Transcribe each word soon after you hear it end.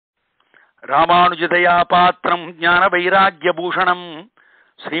ராமானுஜதயா பாத்திரம் ஞான வைராக்கியபூஷணம்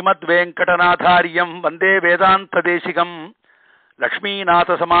ஸ்ரீமத் வெங்கடநாதாரியம் வந்தே வேதாந்த தேசிகம்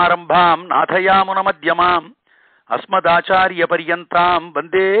லக்ஷ்மீநாத சமாரம்பாம் நாதயாமுன மத்யமாம் அஸ்மதாச்சாரிய பரியந்தாம்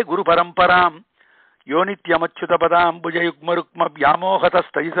வந்தே குரு பரம்பராம் யோ நித்யமச்சுதபதாம் புஜயுக்மருக்ம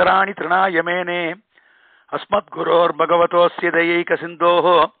வியாமோகதஸ்தைசராணி திருநாயமேனே அஸ்மத் குரோர் பகவதோஸ்ய தயைக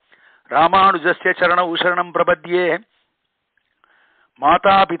சிந்தோஹோ ராமானுஜஸ்ய சரணௌ சரணம் பிரபத்யே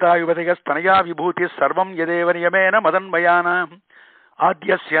மாதா பிதா யுவதயஸ்தனயா விபூதி சர்வம் யதேவ நியமேன மதன்மயானாம்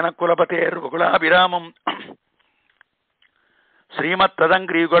ஆத்யஸ்ய குலபதேர் வகுலாபிராமம் ஸ்ரீமத்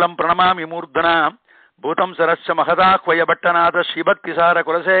ததங்கிரீகுலம் பிரணமாமி மூர்தனா பூதம் சரஸ்ய மகதாஹ்வய பட்டநாத ஸ்ரீபக்திசார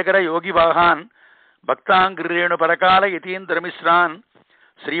குலசேகர யோகி வாகான் பக்தாங்கிரேணு பரகால யதீந்திரமிஸ்ரான்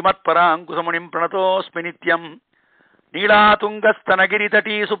ஸ்ரீமத் பராங்குசமுனிம் பிரணதோஸ்மி நித்யம்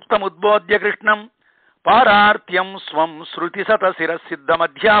நீலாதுங்கஸ்தனகிரிதடீ சுப்தமுத்போத்ய கிருஷ்ணம் பாரார்த்தியம் ஸ்வம்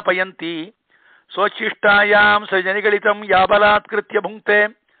ஸ்ருதிசதசிரசித்தமத்யாபயந்தி சோச்சிஷ்டாயாம் சஜனிகலிதம் யாபலாத்கிருத்ய புங்க்தே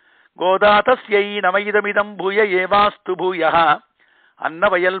கோதா தஸ்யை நமயிதமிதம் பூய ஏவாஸ்து பூயः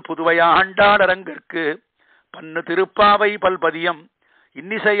அன்னவயல் புதுவையாண்டாளரங்கற்கு பன்னு திருப்பாவை பல்பதியம்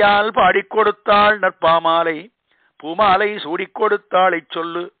இன்னிசையால் பாடிக் கொடுத்தாள் நற்பாமாலை பூமாலை சூடிக் கொடுத்தாளைச்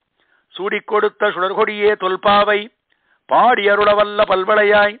சொல்லு சூடிக் கொடுத்த சுடர்கொடியே தொல்பாவை பாடி அருளவல்ல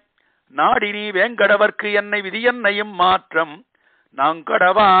பல்வளையாய் நாடினி வேங்கடவர்க்கு என்னை விதியன்னையும் மாற்றம்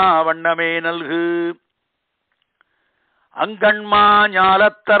நாங்கடவா வண்ணமே நல்கு. அங்கண்மா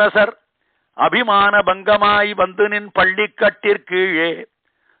ஞாலத்தரசர் அபிமான பங்கமாய் வந்து நின் பள்ளிக்கட்டிற்கீழே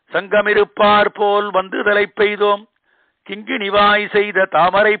சங்கமிருப்பார் போல் வந்து தலை பெய்தோம் கிங்கிணிவாய் செய்த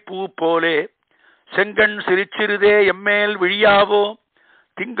தாமரை பூ போலே செங்கண் சிரிச்சிறுதே எம்மேல் விழியாவோ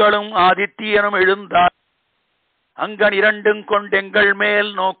திங்களும் ஆதித்தியனும் எழுந்தார் அங்கன் இரண்டும் கொண்டெங்கள் மேல்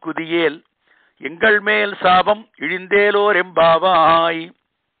நோக்குதியேல் எங்கள் மேல் சாபம் இழிந்தேலோர் எம்பாவாய்.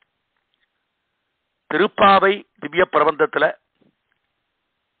 திருப்பாவை திவ்ய பிரபந்தத்துல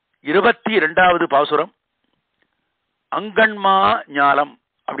 22வது பாசுரம் அங்கண்மா ஞாலம்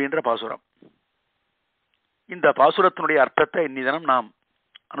அப்படின்ற பாசுரம். இந்த பாசுரத்தினுடைய அர்த்தத்தை இன்னிதனம் நாம்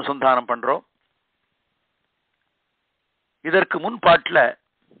அனுசந்தானம் பண்றோம். இதற்கு முன் பாட்டில்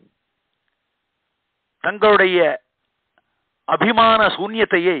தங்களுடைய அபிமான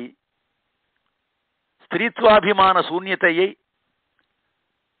சூன்யத்தையை ஸ்திரீத்வாபிமான சூன்யத்தையை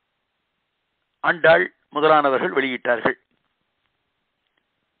ஆண்டாள் முதலானவர்கள் வெளியிட்டார்கள்.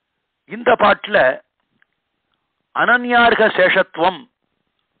 இந்த பாட்டில் அனன்யார்க சேஷத்துவம்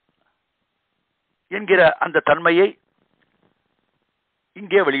என்கிற அந்த தன்மையை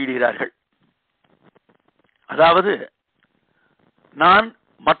இங்கே வெளியிடுகிறார்கள். அதாவது நான்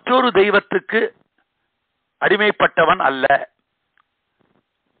மற்றொரு தெய்வத்துக்கு அடிமைப்பட்டவன் அல்ல,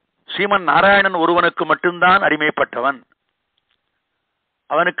 ஸ்ரீமன் நாராயணன் ஒருவனுக்கு மட்டும்தான் அடிமைப்பட்டவன்,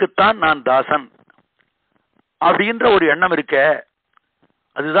 அவனுக்குத்தான் நான் தாசன் அப்படின்ற ஒரு எண்ணம் இருக்க,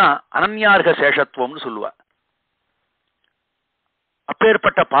 அதுதான் அனன்யார்க சேஷத்துவம்னு சொல்லுவா.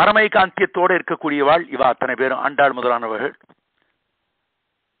 அப்பேற்பட்ட பாரமை காந்தியத்தோடு இருக்கக்கூடியவாள் இவா அத்தனை பேரும் ஆண்டாள் முதலானவர்கள்.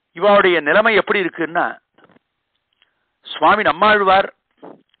 இவாவுடைய நிலைமை எப்படி இருக்குன்னா, சுவாமி நம்மாழ்வார்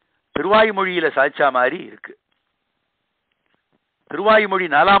திருவாய்மொழியில சாய்ச்சா மாதிரி இருக்கு. திருவாய்மொழி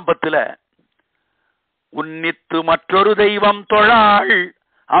 4ஆம் பத்துல உன்னித்து மற்றொரு தெய்வம் தொழாள்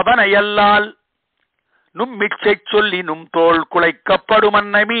அவனையல்லால் நும்மிச்சை சொல்லி நும் தோல் குலைக்கப்படும்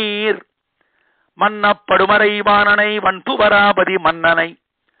மன்னை மீர் மன்னப்படுமறை வாணனை வன்புவராபதி மன்னனை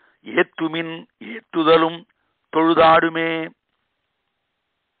ஏத்துமின் ஏத்துதலும் தொழுதாடுமே.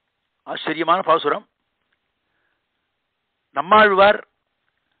 ஆச்சரியமான பாசுரம். நம்மாழ்வார்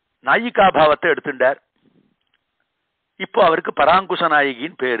நாயிகா பாவத்தை எடுத்துட்டார். இப்போ அவருக்கு பராங்குச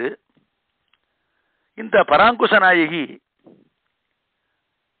நாயகின்னு பேரு. இந்த பராங்குச நாயகி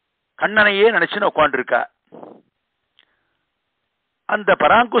கண்ணனையே நினைச்சுன்னு உட்காந்துருக்கா. அந்த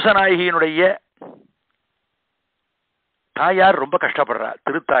பராங்குச நாயகியினுடைய தாயார் ரொம்ப கஷ்டப்படுறா.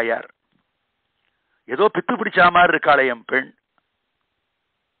 திருத்தாயார் ஏதோ பித்து பிடிச்சா மாதிரி இருக்காளே என் பெண்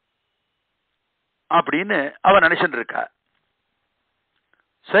அப்படின்னு அவ நினைச்சுட்டு இருக்கா.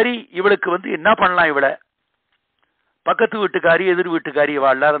 சரி, இவளுக்கு என்ன பண்ணலாம்? இவளை பக்கத்து வீட்டுக்காரி எதிர் வீட்டுக்காரி இவ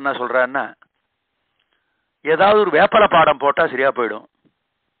எல்லாரும் என்ன சொல்றான்னா, ஏதாவது ஒரு வேப்பல பாடம் போட்டா சரியா போயிடும்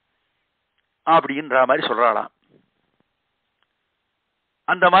அப்படின்ற மாதிரி சொல்றாளாம்.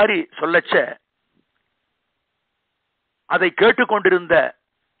 அந்த மாதிரி சொல்லச்ச அதை கேட்டுக்கொண்டிருந்த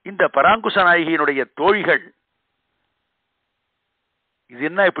இந்த பராங்குச நாயகியினுடைய தோழிகள், இது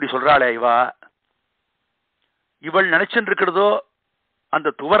என்ன இப்படி சொல்றாளே இவா, இவள் நினைச்சுட்டு இருக்கிறதோ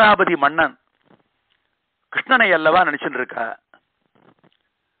அந்த துவராபதி மன்னன் கிருஷ்ணனை அல்லவா நினைச்சுட்டு இருக்கா.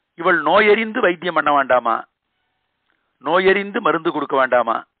 இவள் நோயறிந்து வைத்தியம் பண்ண வேண்டாமா? நோயறிந்து மருந்து கொடுக்க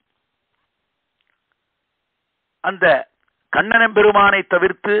வேண்டாமா? அந்த கண்ணனம் பெருமானை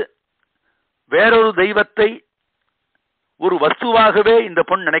தவிர்த்து வேறொரு தெய்வத்தை ஒரு வஸ்துவாகவே இந்த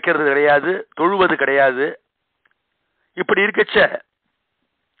பொண் நினைக்கிறது கிடையாது, தொழுவது கிடையாது. இப்படி இருக்கச்ச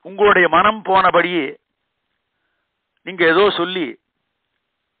உங்களுடைய மனம் போனபடியே நீங்க ஏதோ சொல்லி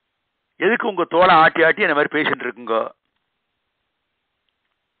எதுக்கு உங்க தோளை ஆட்டி ஆட்டி அந்த மாதிரி பேசிட்டு இருக்குங்க.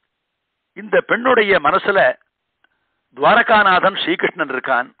 இந்த பெண்ணுடைய மனசுல துவாரகாநாதன் ஸ்ரீகிருஷ்ணன்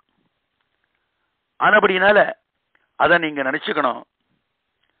இருக்கான். ஆனபடினால அதை நீங்க நினைச்சுக்கணும்.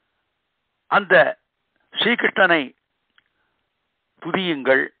 அந்த ஸ்ரீகிருஷ்ணனை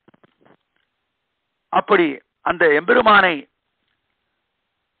துதியுங்கள். அப்படி அந்த எம்பெருமானை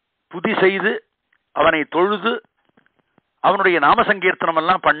துதி செய்து அவனை தொழுது அவனுடைய நாம சங்கீர்த்தனம்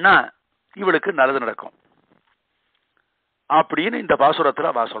எல்லாம் பண்ணா இவளுக்கு நல்லது நடக்கும் அப்படின்னு இந்த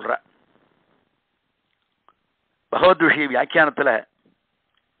பாசுரத்துல அவ சொல்ற. பகவத் விஷய வியாக்கியானத்துல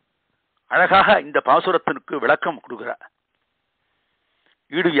அழகாக இந்த பாசுரத்திற்கு விளக்கம் கொடுக்கிற.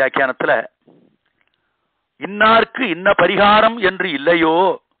 ஈடு வியாக்கியானத்துல இன்னார்க்கு இன்ன பரிகாரம் என்று இல்லையோ,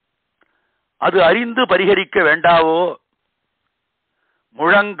 அது அறிந்து பரிகரிக்க வேண்டாவோ,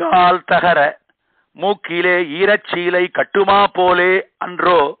 முழங்கால் தகர மூக்கிலே ஈரச்சீலை கட்டுமா போலே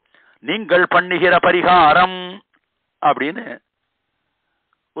அன்றோ நீங்கள் பண்ணுகிற பரிகாரம் அப்படின்னு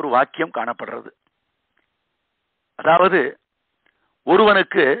ஒரு வாக்கியம் காணப்படுறது. அதாவது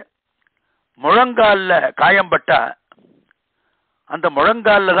ஒருவனுக்கு முழங்கால்ல காயம்பட்டா அந்த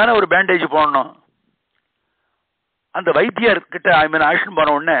முழங்கால்ல தானே ஒரு பேண்டேஜ் போடணும். அந்த வைத்தியர் கிட்ட ஆக்ஷன்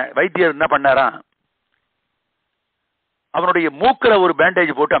போன உடனே வைத்தியர் என்ன பண்ணாராம், அவனுடைய மூக்கில ஒரு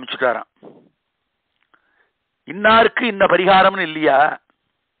பேண்டேஜ் போட்டு அனுப்பிச்சுட்டாராம். இன்னாருக்கு இந்த பரிகாரம்னு இல்லையா,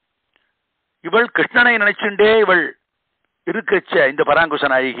 இவள் கிருஷ்ணனை நினைச்சுட்டே இவள் இருக்கச்ச இந்த பராங்குச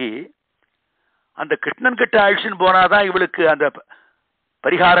நாயகி அந்த கிருஷ்ணன் கிட்ட ஆக்ஷன் போனாதான் இவளுக்கு அந்த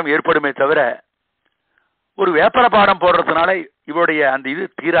பரிகாரம் ஏற்படுமே தவிர ஒரு வேப்பர பாடம் போடுறதுனால இவளுடைய அந்த இது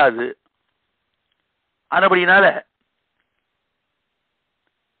தீராது. ஆனபடினால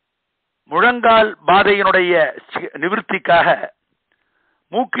முழங்கால் பாதையினுடைய நிவர்த்திக்காக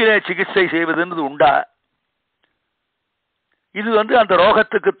மூக்கிலே சிகிச்சை செய்வதுன்னு உண்டா? இது அந்த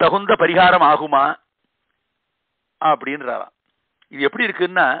ரோகத்துக்கு தகுந்த பரிகாரம் ஆகுமா அப்படின்றாராம். இது எப்படி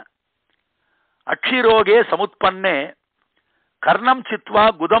இருக்குன்னா, அக்ஷிரோகே சமுத்பன்னே கர்ணம் சித்வா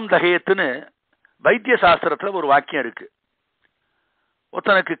குதம் தகேத்துன்னு வைத்திய சாஸ்திரத்துல ஒரு வாக்கியம் இருக்கு.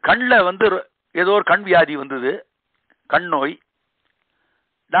 ஒருத்தனுக்கு கண்ணில் ஏதோ ஒரு கண் வியாதி வந்தது, கண் நோய்.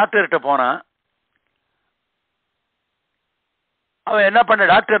 டாக்டர்கிட்ட போனா அவன் என்ன பண்ண,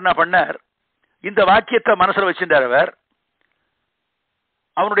 டாக்டர் என்ன பண்ணார், இந்த வாக்கியத்தை மனசுல வச்சிருந்தார். அவர்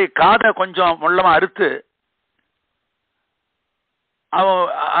அவனுடைய காதை கொஞ்சம் மொல்லமா அறுத்து அவன்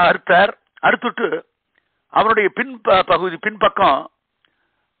அறுத்துட்டு அவனுடைய பகுதி பின்பக்கம்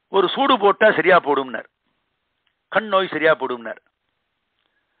ஒரு சூடு போட்டா சரியா போடும்னார், கண் நோய் சரியா போடும்னார்.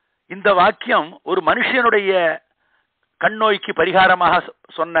 இந்த வாக்கியம் ஒரு மனுஷனுடைய கண் நோய்க்கு பரிகாரமாக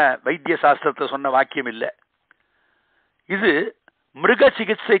சொன்ன வைத்திய சாஸ்திரத்தை சொன்ன வாக்கியம் இல்லை. இது மிருக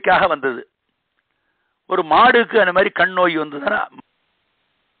சிகிச்சைக்காக வந்தது. ஒரு மாடுக்கு அந்த மாதிரி கண் நோய் வந்ததுன்னா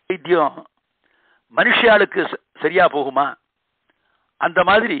வைத்தியம் மனுஷாளுக்கு சரியா போகுமா? அந்த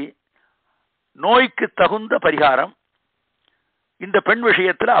மாதிரி நோய்க்கு தகுந்த பரிகாரம் இந்த பெண்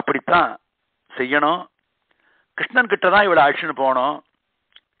விஷயத்துல அப்படித்தான் செய்யணும். கிருஷ்ணன் கிட்ட தான் இவளை அழிச்சுன்னு போனோம்.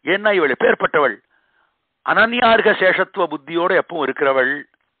 ஏன்னா இவள் எப்பேற்பட்டவள், அனன்யார்க சேஷத்துவ புத்தியோடு எப்பவும் இருக்கிறவள்.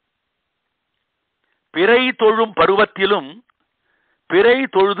 பிறை தொழும் பருவத்திலும் பிறை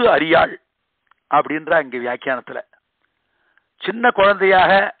தொழுது அறியாள் அப்படின்ற இங்க வியாக்கியானத்துல. சின்ன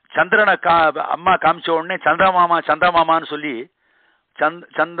குழந்தையாக சந்திரனை அம்மா காமிச்ச உடனே சந்திரமாமான்னு சொல்லி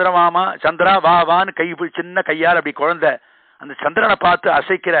சந்திரமாமா சந்திரா வா வான்னு கை சின்ன கையால் அப்படி குழந்தை அந்த சந்திரனை பார்த்து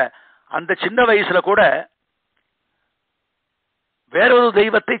அசைக்கிற அந்த சின்ன வயசுல கூட வேறொரு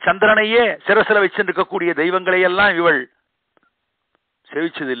தெய்வத்தை சந்திரனையே சிரசில வச்சிருக்கக்கூடிய தெய்வங்களையெல்லாம் இவள்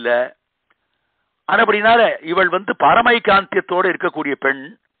சேவிச்சதில்லை. ஆனபடினால இவள் பரமைகாந்தியத்தோடு இருக்கக்கூடிய பெண்,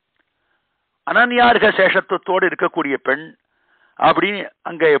 அனன்யார்க சேஷத்துவத்தோடு இருக்கக்கூடிய பெண் அப்படின்னு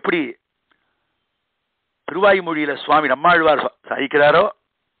அங்க எப்படி திருவாய்மொழியில சுவாமி நம்மாழ்வார் சாதிக்கிறாரோ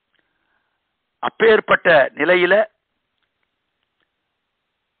அப்பேற்பட்ட நிலையில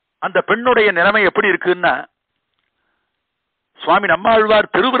அந்த பெண்ணுடைய நிலைமை எப்படி இருக்குன்னா, சுவாமி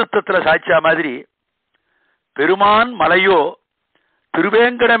நம்மாழ்வார் திருவிருத்தத்துல சாட்சியா மாதிரி பெருமான் மலையோ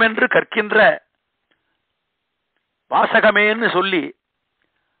திருவேங்கடம் என்று கற்கின்ற வாசகமேன்னு சொல்லி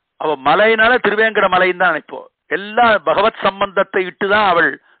அவ மலையினால திருவேங்கட மலைன்னு தான் நினைப்போம். எல்லா பகவத் சம்பந்தத்தை இட்டுதான்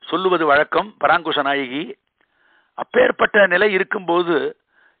அவள் சொல்லுவது வழக்கம் பராங்குஷ நாயகி. அப்பேற்பட்ட நிலை இருக்கும்போது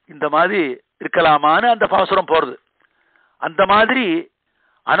இந்த மாதிரி இருக்கலாமான்னு அந்த பாசுரம் போறது. அந்த மாதிரி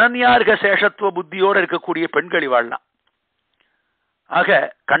அனன்யார்க சேஷத்துவ புத்தியோடு இருக்கக்கூடிய பெண்கள் இவாள்லாம். ஆக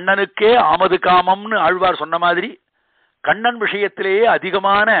கண்ணனுக்கே ஆமது காமம்னு ஆழ்வார் சொன்ன மாதிரி கண்ணன் விஷயத்திலேயே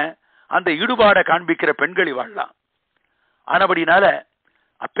அதிகமான அந்த ஈடுபாடை காண்பிக்கிற பெண்கள் இவாள்லாம். ஆனபடினால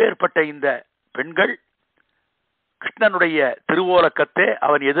அப்பேற்பட்ட இந்த பெண்கள் கிருஷ்ணனுடைய திருவோலக்கத்தை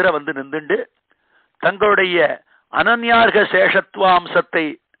அவன் எதிர வந்து நின்றுண்டு தங்களுடைய அனன்யார்க சேஷத்துவாம்சத்தை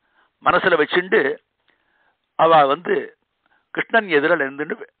மனசுல வச்சுண்டு அவ வந்து கிருஷ்ணன் எதிர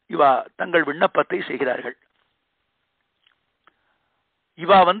நின்று இவா தங்கள் விண்ணப்பத்தை செய்கிறார்கள்.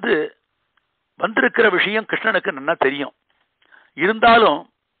 இவா வந்து வந்திருக்கிற விஷயம் கிருஷ்ணனுக்கு நல்லா தெரியும். இருந்தாலும்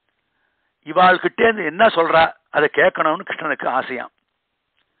இவாள்கிட்டே என்ன சொல்றா அதை கேட்கணும்னு கிருஷ்ணனுக்கு ஆசையாம்.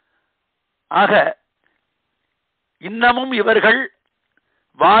 ஆக இன்னமும் இவர்கள்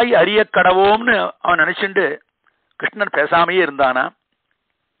வாய் அறிய கடவோம்னு அவன் நினைச்சுண்டு கிருஷ்ணன் பேசாமையே இருந்தானா.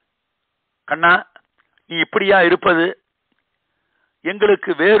 கண்ணா, நீ இப்படியா இருப்பது?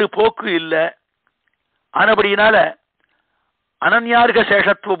 எங்களுக்கு வேறு போக்கு இல்லை. ஆனபடியினால அனன்யார்க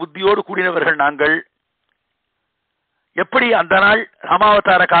சேஷத்துவ புத்தியோடு கூடினவர்கள் நாங்கள். எப்படி அந்த நாள்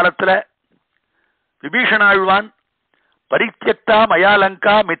ராமாவதார காலத்துல விபீஷணாழ்வான் பரித்யக்தா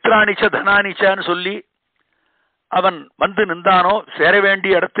மயாலங்கா மித்ராணிச்ச தனானிச்சான்னு சொல்லி அவன் வந்து நின்றானோ, சேர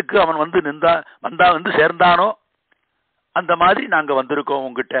வேண்டிய இடத்துக்கு அவன் வந்து சேர்ந்தானோ, அந்த மாதிரி நாங்க வந்திருக்கோம்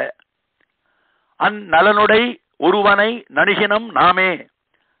உங்ககிட்ட. அந்நலனுடை ஒருவனை நணுகினம் நாமே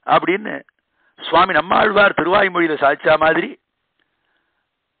அப்படின்னு சுவாமி நம்மாழ்வார் திருவாய்மொழியில சாட்சா மாதிரி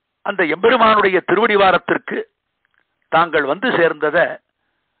அந்த எம்பெருமானுடைய திருவடிவாரத்திற்கு தாங்கள் வந்து சேர்ந்தத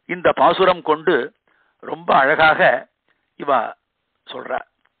இந்த பாசுரம் கொண்டு ரொம்ப அழகாக இவ சொல்ற.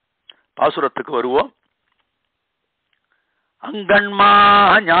 பாசுரத்துக்கு வருவோம். அங்கன்மா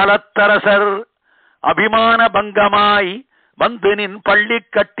ஞாலத்தரசர் அபிமான பங்கமாய் வந்து நின்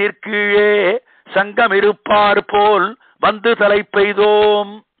பள்ளிக்கட்டிற்கீழே சங்கம் இருப்பார் போல் வந்து தலை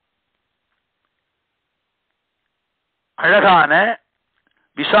பெய்தோம். அழகான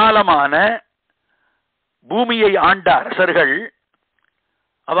விசாலமான பூமியை ஆண்ட அரசர்கள்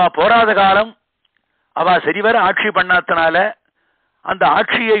அவ போராத காலம் அவ சரிவர ஆட்சி பண்ணாதனால அந்த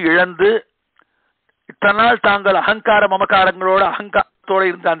ஆட்சியை இழந்து இத்தனை நாள் தாங்கள் அகங்கார மமகாரங்களோட அகங்காரத்தோடு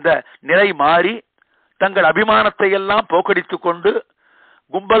இருந்த அந்த நிலை மாறி தங்கள் அபிமானத்தை எல்லாம் போக்கடித்துக் கொண்டு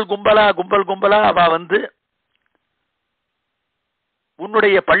கும்பல் கும்பலா அவ வந்து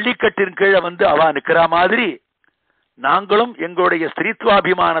உன்னுடைய பள்ளிக்கட்டின் கீழே வந்து அவ நிக்கிற மாதிரி நாங்களும் எங்களுடைய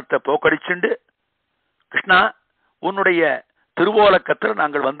ஸ்திரீத்வாபிமானத்தை போக்கடிச்சுண்டு கிருஷ்ணா உன்னுடைய திருவோலக்கத்தில்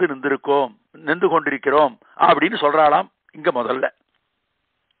நாங்கள் வந்து நின்று கொண்டிருக்கிறோம் அப்படின்னு சொல்றாளாம். இங்க முதல்ல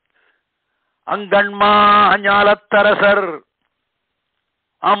அங்கன்மா ஞாலத்தரசர்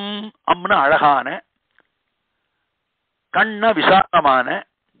அம்னு அழகான கண்ண விசாலமான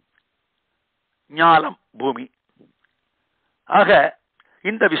ஞாலம் பூமி. ஆக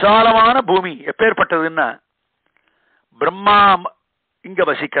இந்த விசாலமான பூமி எப்பேற்பட்டதுன்னா பிரம்மா இங்க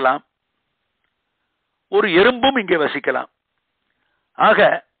வசிக்கலாம், ஒரு எறும்பும் இங்கே வசிக்கலாம். ஆக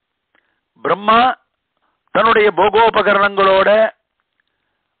பிரம்மா தன்னுடைய போகோபகரணங்களோட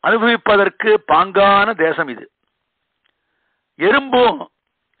அனுபவிப்பதற்கு பாங்கான தேசம் இது. எறும்பும்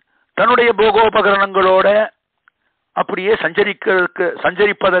தன்னுடைய போகோபகரணங்களோட அப்படியே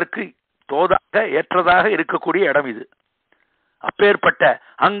சஞ்சரிப்பதற்கு தோதாக ஏற்றதாக இருக்கக்கூடிய இடம் இது. அப்பேற்பட்ட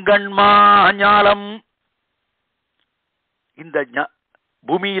அங்கன்மா ஞாலம் இந்த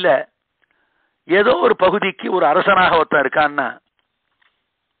பூமியில ஏதோ ஒரு பகுதிக்கு ஒரு அரசனாக ஒருத்தன் இருக்கான்னா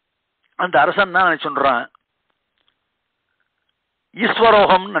அந்த அரசன் தான் நினைச்சுன்றான்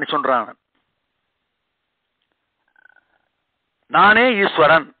ஈஸ்வரோகம் நினைச்சுன்றான். நானே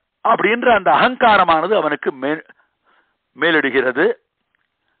ஈஸ்வரன் அப்படின்ற அந்த அகங்காரமானது அவனுக்கு மேலிடுகிறது.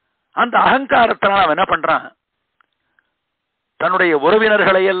 அந்த அகங்காரத்தினால் அவன் என்ன பண்றான், தன்னுடைய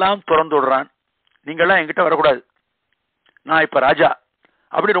உறவினர்களை எல்லாம் துறந்து விடுறான். நீங்கள்லாம் என்கிட்ட வரக்கூடாது, நான் இப்ப ராஜா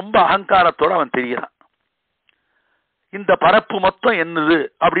அப்படி ரொம்ப அகங்காரத்தோடு அவன் தெரிகிறான். இந்த பரப்பு மொத்தம் என்னது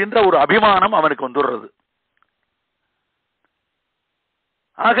அப்படின்ற ஒரு அபிமானம் அவனுக்கு வந்துடுறது.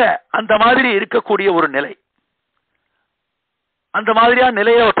 ஆக அந்த மாதிரி இருக்கக்கூடிய ஒரு நிலை, அந்த மாதிரியா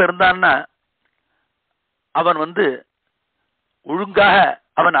நிலையில ஒருத்தர் இருந்தான்னா அவன் வந்து ஒழுங்காக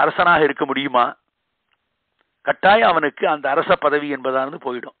அவன் அரசனாக இருக்க முடியுமா? கட்டாயம் அவனுக்கு அந்த அரச பதவி என்பதானது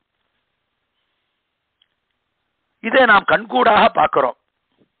போயிடும். இதை நாம் கண்கூடாக பார்க்கிறோம்.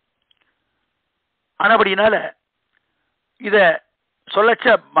 ஆனபடினால இத சொல்லச்ச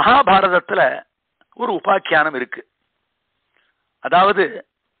மகாபாரதத்துல ஒரு உபாக்கியானம் இருக்கு. அதாவது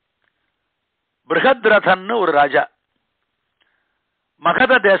பிருகத்ரதன் ஒரு ராஜா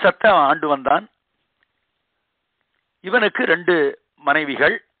மகத தேசத்தை ஆண்டு வந்தான். இவனுக்கு 2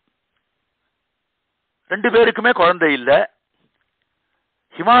 மனைவிகள், 2 பேருக்குமே குழந்தை இல்லை.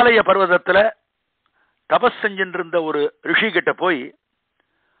 ஹிமாலய பர்வதத்துல தபஸ் செஞ்சுட்டு இருந்த ஒரு ரிஷி கிட்ட போய்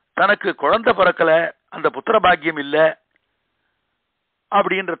தனக்கு குழந்தை பிறக்கல, அந்த புத்திர பாக்கியம் இல்ல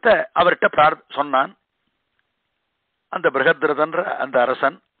அப்படின்றத அவர்கிட்ட சொன்னான். அந்த பிரகத்ரதன்ற அந்த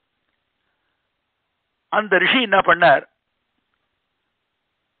அரசன். அந்த ரிஷி என்ன பண்ணார்,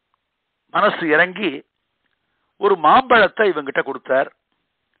 மனசு இறங்கி ஒரு மாம்பழத்தை இவங்கிட்ட கொடுத்தார்.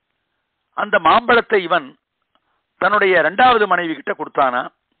 அந்த மாம்பழத்தை இவன் தன்னுடைய இரண்டாவது மனைவி கிட்ட கொடுத்தானா.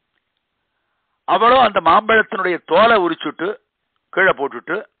 அவளோ அந்த மாம்பழத்தினுடைய தோலை உரிச்சுட்டு கீழே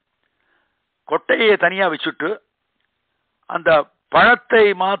போட்டுட்டு கொட்டையை தனியா வச்சுட்டு அந்த பழத்தை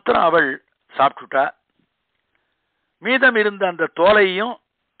மாத்திரம் அவள் சாப்பிட்டுட்டா. மீதம் இருந்த அந்த தோலையும்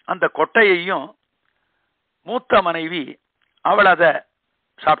அந்த கொட்டையையும் மூத்த மனைவி அவள் அதை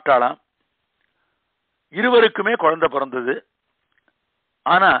சாப்பிட்டாளாம். இருவருக்குமே குழந்தை பிறந்தது.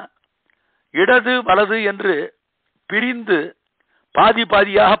 ஆனா இடது வலது என்று பிரிந்து பாதி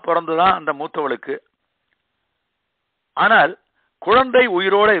பாதியாக பிறந்ததான் அந்த மூத்தவளுக்கு. ஆனால் குழந்தை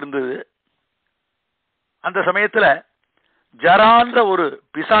உயிரோட இருந்தது. அந்த சமயத்துல ஜரான்ற ஒரு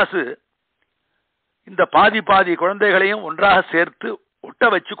பிசாசு இந்த பாதி பாதி குழந்தைகளையும் ஒன்றாக சேர்த்து ஒட்ட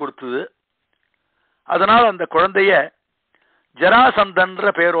வச்சு கொடுத்தது. அதனால் அந்த குழந்தைய ஜராசந்தன்ற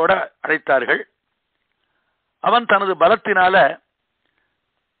பெயரோட அழைத்தார்கள். அவன் தனது பலத்தினால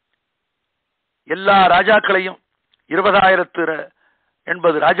எல்லா ராஜாக்களையும்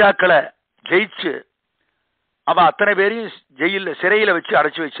 20,080 ராஜாக்களை ஜெயிச்சு அவன் அத்தனை பேரையும் சிறையில வச்சு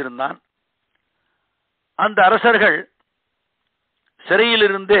அடைச்சு வச்சிருந்தான். அந்த அரசர்கள்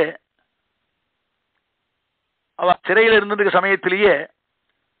சிறையிலிருந்தே சிறையில் இருந்த சமயத்திலேயே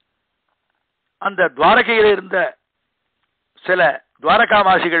அந்த துவாரகையில இருந்த சில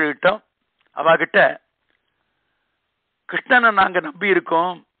துவாரகாவாசிகள் கிட்ட அவகிட்ட கிருஷ்ணனை நாங்க நம்பி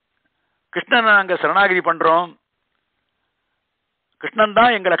இருக்கோம், கிருஷ்ணனை நாங்க சரணாகதி பண்றோம், கிருஷ்ணன்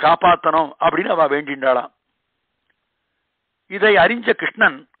தான் எங்களை காப்பாற்றணும் அப்படின்னு அவ வேண்டின்றாளாம். இதை அறிஞ்ச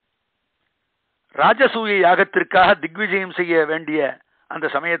கிருஷ்ணன் ராஜசூய யாகத்திற்காக திக்விஜயம் செய்ய வேண்டிய அந்த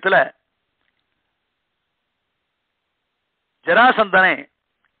சமயத்துல ஜராசந்தனை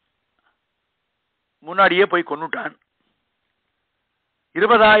முன்னாடியே போய் கொன்னுட்டான்.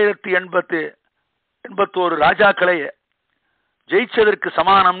 20,081 ராஜாக்களை ஜெயிச்சதற்கு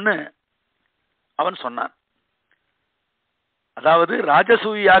சமானம்னு அவன் சொன்னான். அதாவது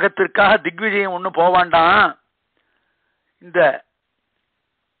ராஜசூய யாகத்திற்காக திக்விஜயம் ஒண்ணு போவாண்டான், இந்த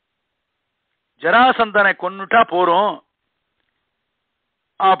ஜராசந்தனை கொன்னுட்டா போறோம்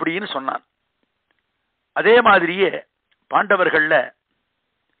அப்படின்னு சொன்னான். அதே மாதிரியே பாண்டவர்கள்ல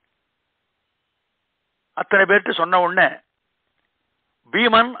அத்தனை பேர்ட்டு சொன்ன உடனே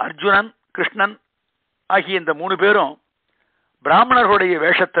பீமன், அர்ஜுனன், கிருஷ்ணன் ஆகிய இந்த 3 பேரும் பிராமணர்களுடைய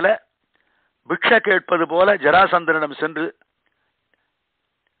வேஷத்துல பிக்ஷை கேட்பது போல ஜராசந்தனிடம் சென்று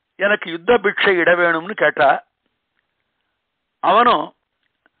எனக்கு யுத்த பிக்ஷை இட வேணும்னு கேட்டா. அவனும்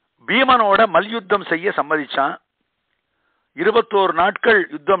பீமனோட மல்யுத்தம் செய்ய சம்மதிச்சான். 21 நாட்கள்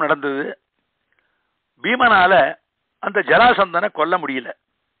யுத்தம் நடந்தது. பீமனால அந்த ஜராசந்தனை கொல்ல முடியல.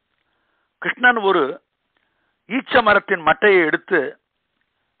 கிருஷ்ணன் ஒரு ஈச்ச மரத்தின் மட்டையை எடுத்து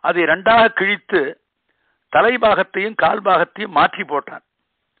அதை 2ஆக கிழித்து தலைபாகத்தையும் கால்பாகத்தையும் மாற்றி போட்டான்.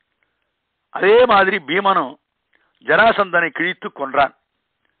 அதே மாதிரி பீமனும் ஜராசந்தனை கிழித்து கொன்றான்.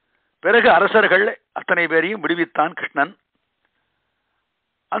 பிறகு அரசர்கள் அத்தனை பேரையும் விடுவித்தான் கிருஷ்ணன்.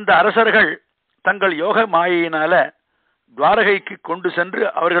 அந்த அரசர்கள் தங்கள் யோக மாயினால துவாரகைக்கு கொண்டு சென்று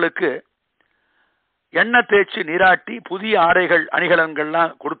அவர்களுக்கு எண்ணெய் தேய்ச்சி நீராட்டி புதிய ஆடைகள்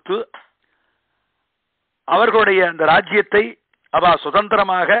அணிகலன்கள்லாம் கொடுத்து அவர்களுடைய அந்த ராஜ்யத்தை அவ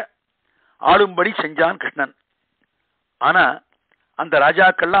சுதந்திரமாக ஆளும்படி செஞ்சான் கிருஷ்ணன். ஆனா அந்த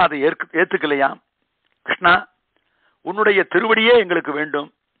ராஜாக்கள்லாம் அதை ஏத்துக்கலையாம். கிருஷ்ணா, உன்னுடைய திருவடியே எங்களுக்கு வேண்டும்,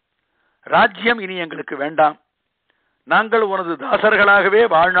 ராஜ்யம் இனி எங்களுக்கு வேண்டாம், நாங்கள் உனது தாசர்களாகவே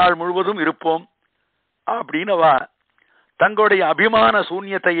வாழ்நாள் முழுவதும் இருப்போம் அப்படின்னு அவ தங்களுடைய அபிமான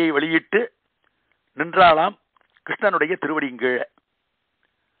சூன்யத்தையை வெளியிட்டு நின்றாளாம் கிருஷ்ணனுடைய திருவடிங்கீழே.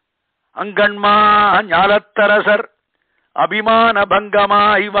 அங்கன்மா ஞாலத்தரசர் அபிமான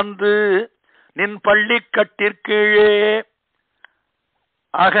பங்கமாய் வந்து நின் பள்ளி கட்டிற்கீழே.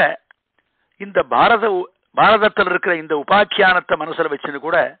 ஆக இந்த பாரதத்தில் இருக்கிற இந்த உபாக்கியானத்தை மனசுல வச்சுன்னு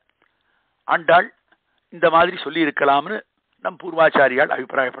கூட ஆண்டாள் இந்த மாதிரி சொல்லி இருக்கலாம்னு நம் பூர்வாச்சாரியால்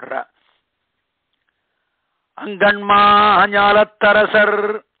அபிப்பிராயப்படுறார். அங்கன்மா ஞாலத்தரசர்.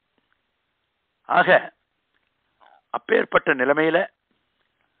 ஆக அப்பேற்பட்ட நிலைமையில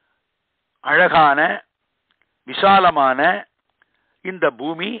அழகான விசாலமான இந்த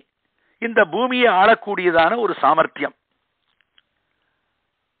பூமி, இந்த பூமியை ஆளக்கூடியதான ஒரு சாமர்த்தியம்.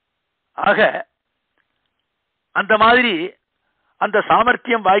 ஆக அந்த மாதிரி அந்த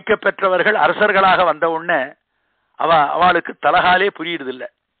சாமர்த்தியம் வாய்க்க பெற்றவர்கள் அரசர்களாக வந்த உடனே அவளுக்கு தலகாலே புரியுறதில்லை.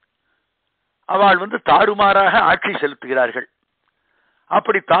 அவள் தாறுமாறாக ஆட்சி செலுத்துகிறார்கள்.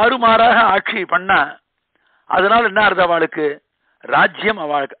 அப்படி தாறுமாறாக ஆட்சி பண்ணா அதனால என்ன அர்த்தம்? அவளுக்கு ராஜ்யம்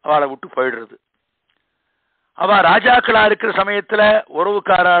அவளை விட்டு போயிடுறது. அவ ராஜாக்களா இருக்கிற சமயத்துல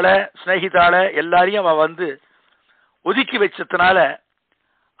உறவுக்காரால ஸ்நேகிதால எல்லாரையும் அவ ஒதுக்கி வச்சதுனால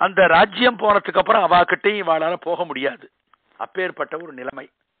அந்த ராஜ்யம் போனதுக்கு அப்புறம் அவகிட்டையும் இவாளால போக முடியாது. அப்பேற்பட்ட ஒரு நிலைமை.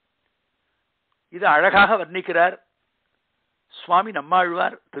 இது அழகாக வர்ணிக்கிறார் சுவாமி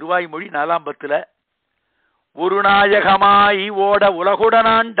நம்மாழ்வார் திருவாய்மொழி 4ஆம் பத்துல. ஒரு நாயகமாய் ஓட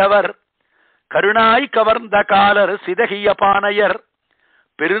உலகுடனாண்டவர் கருணாய் கவர்ந்த காலர் சிதகிய பானையர்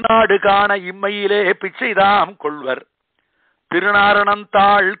பெருநாடு காண இம்மையிலே பிச்சைதாம் கொள்வர்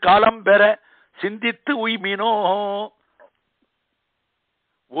திருநாரணந்தாள் காலம் பெற சிந்தித்து உய்மினோ.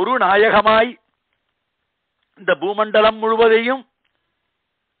 ஒரு நாயகமாய் இந்த பூமண்டலம் முழுவதையும்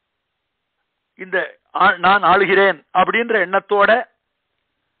இந்த நான் ஆளுகிறேன் அப்படின்ற எண்ணத்தோட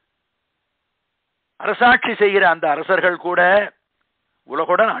அரசாட்சி செய்கிற அந்த அரசர்கள் கூட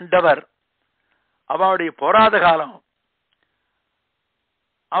உலகுடன் ஆண்டவர் அவளுடைய போராத காலம்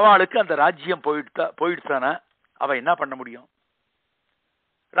அவளுக்கு அந்த ராஜ்யம் போயிடுத்தானா அவ என்ன பண்ண முடியும்?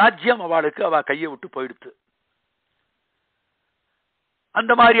 ராஜ்யம் அவளுக்கு அவ கையை விட்டு போயிடுத்து.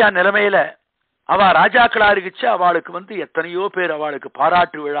 அந்த மாதிரியான நிலைமையில அவ ராஜாக்களா இருந்துச்சு. அவளுக்கு எத்தனையோ பேர் அவளுக்கு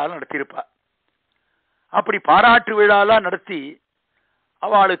பாராட்டு விழாலாம் நடத்தியிருப்பா. அப்படி பாராட்டு விழாலாம் நடத்தி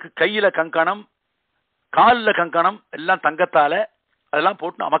அவளுக்கு கையில கங்கணம் காலில் கங்கணம் எல்லாம் தங்கத்தால அதெல்லாம்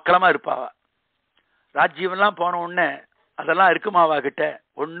போட்டு அமக்கலமா இருப்பாவா. ராஜ்யம் எல்லாம் போன உடனே அதெல்லாம் இருக்குமாவா கிட்ட?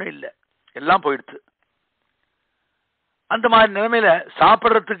 ஒண்ணும் இல்லை, எல்லாம் போயிடுச்சு. அந்த மாதிரி நிலைமையில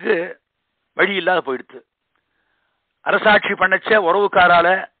சாப்பிட்றதுக்கு வழி இல்லாத போயிடுச்சு. அரசாட்சி பண்ணச்ச உறவுக்காரால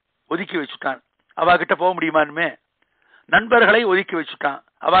ஒதுக்கி வச்சுட்டான். அவகிட்ட போக முடியுமா இனிமே? நண்பர்களை ஒதுக்கி வச்சுட்டான்.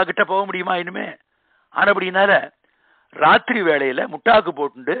 அவகிட்ட போக முடியுமா இனிமே? ஆனபடினால ராத்திரி வேளையில முட்டாக்கு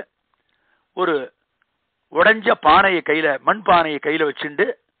போட்டு ஒரு உடைஞ்ச பானையை கையில மண் பானையை கையில வச்சுண்டு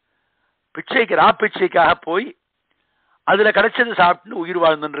பிச்சைக்கு ராப்பிச்சைக்காக போய் அதுல கிடைச்சது சாப்பிட்டு உயிர்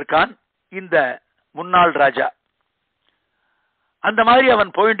வாழ்ந்துட்டு இருக்கான் இந்த முன்னாள் ராஜா. அந்த மாதிரி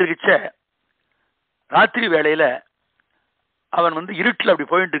அவன் போயிட்டு இருக்கிச்ச ராத்திரி வேளையில அவன் இருட்டில் அப்படி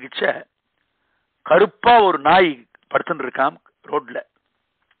போயிட்டு இருக்கிச்ச கருப்பா ஒரு நாய் படுத்துட்டு இருக்கான் ரோட்ல.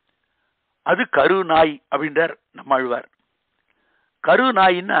 அது கரு நாய் அப்படின்றார் நம்மாழ்வார். கரு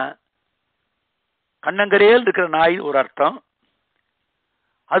நாயின்னா கண்ணங்கரையில் இருக்கிற நாய் ஒரு அர்த்தம்.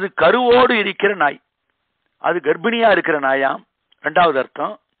 அது கருவோடு இருக்கிற நாய், அது கர்ப்பிணியா இருக்கிற நாயாம் இரண்டாவது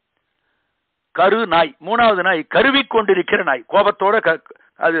அர்த்தம். கரு நாய் மூணாவது நாய் கருவி கொண்டிருக்கிற நாய், கோபத்தோட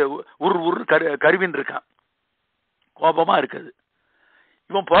அது கருவின் இருக்கான், கோபமா இருக்குது.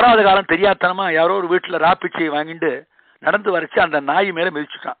 இவன் போராத காலம் தெரியாதனமா யாரோ ஒரு வீட்டுல ராப்பிச்சை வாங்கிட்டு நடந்து வரைச்சு அந்த நாய் மேல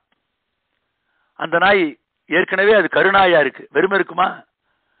மிதிச்சுட்டான். அந்த நாய் ஏற்கனவே அது கருநாயா இருக்கு, வெறுமை இருக்குமா?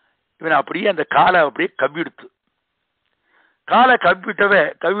 இவன் அப்படியே அந்த காலை அப்படியே கவ்விடுத்து. காலை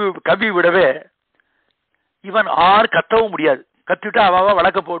கவ்வி விடவே இவன் கத்தவும் முடியாது. கத்திட்டா அவ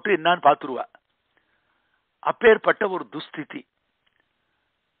வழக்க போட்டு என்னான்னு பாத்துருவா. அப்பேற்பட்ட ஒரு துஸ்திதி.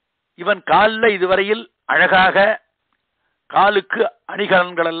 இவன் காலில் இதுவரையில் அழகாக காலுக்கு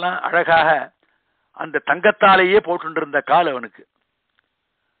அணிகலன்கள் எல்லாம் அழகாக அந்த தங்கத்தாலேயே போட்டுருந்த கால் அவனுக்கு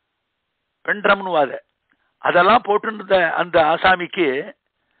பெண்ட்ரம்னுவாத அதெல்லாம் போட்டுருந்த அந்த ஆசாமிக்கு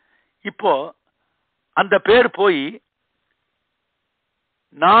இப்போ அந்த பேர் போய்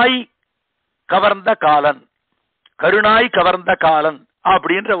நாய் கவர்ந்த காலன், கருநாய் கவர்ந்த காலன்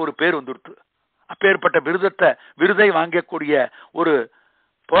அப்படின்ற ஒரு பேர் வந்துடுத்து. அப்பேற்பட்ட விருதை வாங்கக்கூடிய ஒரு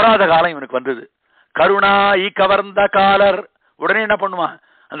போராத காலம் இவனுக்கு வந்தது. கருணாய் கவர்ந்த காலர். உடனே என்ன பண்ணுவான்,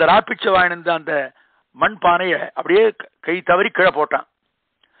 அந்த ராப்பிச்ச வாய்ந்த அந்த மண் பானைய அப்படியே கை தவறி கீழே போட்டான்.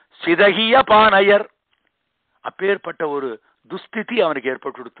 சிதகிய பானையர். அப்பேற்பட்ட ஒரு துஸ்திதி அவனுக்கு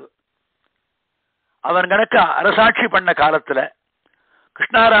ஏற்பட்டு அவன் கணக்க அரசாட்சி பண்ண காலத்துல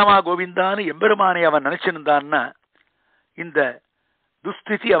கிருஷ்ணாராமா கோவிந்தான்னு எம்பெருமானை அவன் நினைச்சிருந்தான்னா இந்த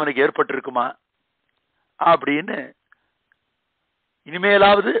துஸ்திதி அவனுக்கு ஏற்பட்டிருக்குமா அப்படின்னு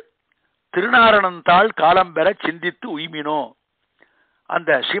இனிமேலாவது திருநாரணந்தாள் காலம் பெற சிந்தித்து உய்மினோ.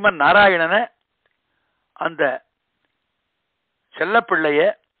 அந்த ஸ்ரீமன் நாராயணனை அந்த செல்லப்பிள்ளைய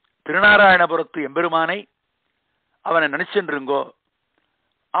திருநாராயணபுரத்து எம்பெருமானை அவனை நினைச்சென்றுங்கோ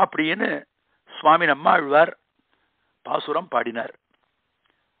அப்படின்னு சுவாமி நம்மாழ்வார் பாசுரம் பாடினார்.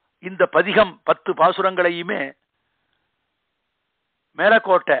 இந்த பதிகம் 10 பாசுரங்களையுமே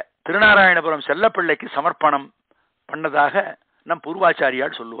மேலக்கோட்டை திருநாராயணபுரம் செல்லப்பிள்ளைக்கு சமர்ப்பணம் பண்ணதாக நம்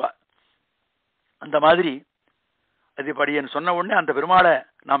பூர்வாச்சாரியால் சொல்லுவார். அந்த மாதிரி அது படியன் சொன்ன உடனே அந்த பெருமாளை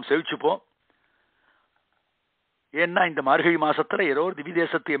நாம் செவிச்சுப்போம். ஏன்னா இந்த மார்கழி மாசத்துல ஏதோ ஒரு திவ்ய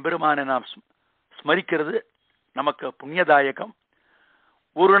தேசத்து எம்பெருமானை நாம் ஸ்மரிக்கிறது நமக்கு புண்ணியதாயகம்.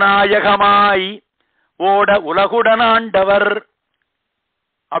 ஒரு நாயகமாய் ஓட உலகுடனாண்டவர்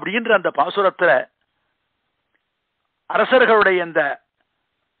அப்படின்ற அந்த பாசுரத்துல அரசர்களுடைய அந்த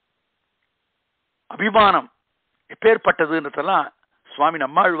அபிமானம் எப்பேற்பட்டதுன்றதெல்லாம் சுவாமி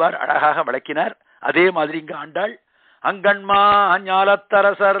நம்மாழ்வார் அழகாக விளக்கினார். அதே மாதிரி இங்க ஆண்டாள் அங்கன்மா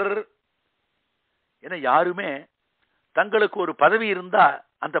ஞாலத்தரசர் என யாருமே தங்களுக்கு ஒரு பதவி இருந்தா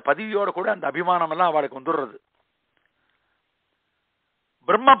அந்த பதவியோட கூட அந்த அபிமானம் எல்லாம் அவளுக்கு வந்துடுறது.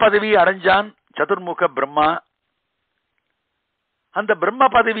 பிரம்ம பதவி அடைஞ்சான் சதுர்முக பிரம்மா. அந்த பிரம்ம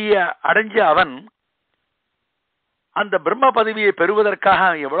பதவியை அடைஞ்ச அவன் அந்த பிரம்ம பதவியை பெறுவதற்காக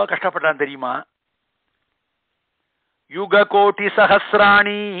எவ்வளவு கஷ்டப்பட்டான் தெரியுமா? யுக கோட்டி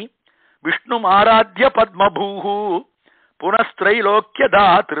சஹசிராணி விஷ்ணு ஆராத்ய பத்மபூஹு புனஸ்திரைலோக்கிய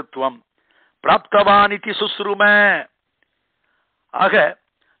தாத்ருத்வம் பிராப்தவானிதி சுஸ்ரும. ஆக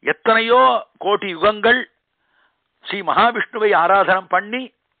எத்தனையோ கோடி யுகங்கள் ஸ்ரீ மகாவிஷ்ணுவை ஆராதனம் பண்ணி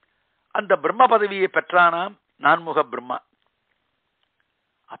அந்த பிரம்ம பதவியை பெற்றானாம் நான்முக பிரம்மா.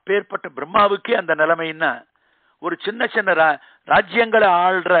 அப்பேற்பட்ட பிரம்மாவுக்கே அந்த நிலைமைன்னா ஒரு சின்ன சின்ன ராஜ்யங்களை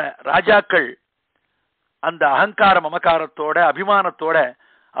ஆள்ற ராஜாக்கள் அந்த அகங்கார மமகாரத்தோட அபிமானத்தோட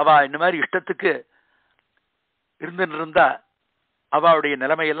அவ இந்த மாதிரி இஷ்டத்துக்கு இருந்துட்டு இருந்தா அவளுடைய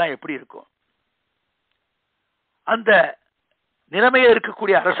நிலைமையெல்லாம் எப்படி இருக்கும்? அந்த நிலைமையில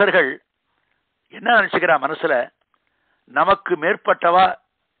இருக்கக்கூடிய அரசர்கள் என்ன நினைச்சுக்கிறா மனசுல, நமக்கு மேற்பட்டவா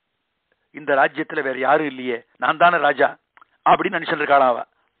இந்த ராஜ்யத்துல வேற யாரும் இல்லையே, நான் தானே ராஜா அப்படின்னு நினைச்சிட்டு இருக்காளாவ.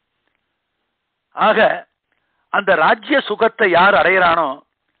 ஆக அந்த ராஜ்ய சுகத்தை யார் அடையிறானோ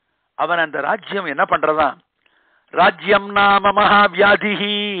அவன் அந்த ராஜ்யம் என்ன பண்றதான், ராஜ்யம் நாம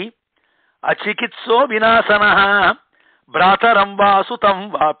மகாவியாதிஹி அச்சிகித்சோ விநாசனஹ பிராதரம் வாசுதம்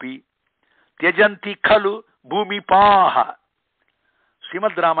வாபி தியஜந்தி கலு பூமிபாஹ.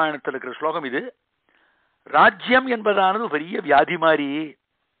 ஸ்ரீமத் ராமாயணத்தில் இருக்கிற ஸ்லோகம் இது. ராஜ்யம் என்பதானது பெரிய வியாதி மாதிரி,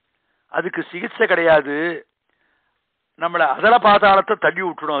 அதுக்கு சிகிச்சை கிடையாது, நம்மளை அதல பாதாளத்தை தள்ளி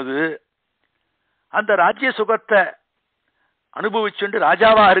விட்டுடும். அது அந்த ராஜ்ய சுகத்தை அனுபவிச்சுட்டு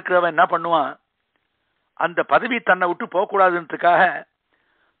ராஜாவா இருக்கிறவன் என்ன பண்ணுவான், அந்த பதவி தன்னை விட்டு போகக்கூடாதுன்றதுக்காக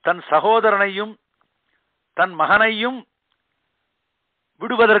தன் சகோதரனையும் தன் மகனையும்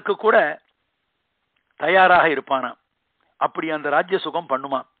விடுவதற்கு கூட தயாராக இருப்பானாம். அப்படி அந்த ராஜ்ய சுகம்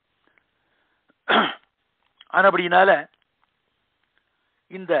பண்ணுமா. அப்படினால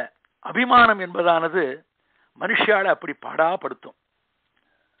இந்த அபிமானம் என்பதானது மனுஷால அப்படி பாடாப்படுத்தும்.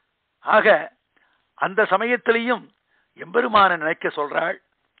 ஆக அந்த சமயத்திலையும் எம்பெருமானை நினைக்க சொல்றாள்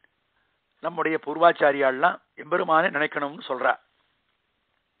நம்முடைய பூர்வாச்சாரியாள்லாம். எம்பெருமானை நினைக்கணும்னு சொல்றா.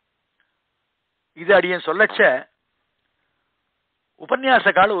 இது அடியேன் சொல்லச்ச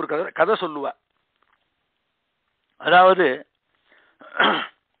உபன்யாச கால ஒரு கதை சொல்லுவா. அதாவது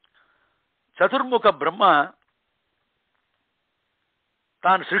சதுர்முக பிரம்மா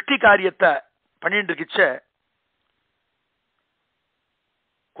தான் சிருஷ்டி காரியத்தை பண்ணிட்டு இருக்கிச்ச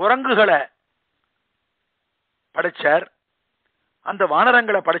குரங்குகளை படைச்சார். அந்த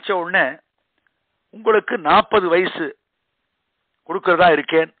வானரங்களை படைச்ச உடனே உங்களுக்கு 40 வயசு கொடுக்கிறதா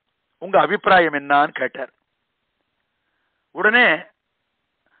இருக்கேன், உங்க அபிப்பிராயம் என்னான்னு கேட்டார். உடனே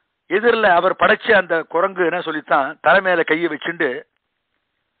எதிரில் அவர் படைச்ச அந்த குரங்கு என்ன சொல்லித்தான், தலைமையில கையை வச்சுண்டு,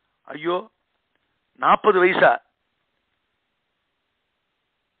 ஐயோ 40 வயசா,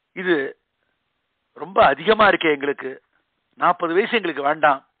 இது ரொம்ப அதிகமா இருக்கே, எங்களுக்கு 40 வயசு எங்களுக்கு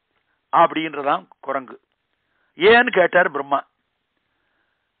வேண்டாம் அப்படின்றதான் குரங்கு. ஏன்னு கேட்டார் பிரம்மா.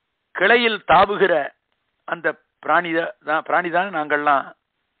 கிளையில் தாவுகிற அந்த பிராணிதான் நாங்கள்லாம்,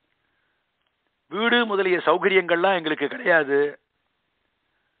 வீடு முதலிய சௌகரியங்கள்லாம் எங்களுக்கு கிடையாது,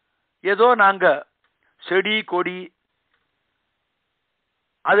 ஏதோ நாங்க செடி கொடி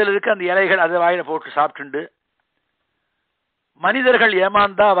அதுல இருக்க அந்த இலைகள் அதை வாயில போட்டு சாப்பிட்டுண்டு, மனிதர்கள்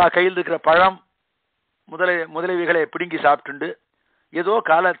ஏமாந்தா அவ கையில் இருக்கிற பழம் முதலீகளை பிடுங்கி சாப்பிட்டுண்டு ஏதோ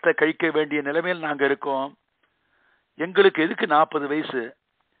காலத்தை கழிக்க வேண்டிய நிலைமையில் நாங்க இருக்கோம். எங்களுக்கு எதுக்கு 40 வயசு,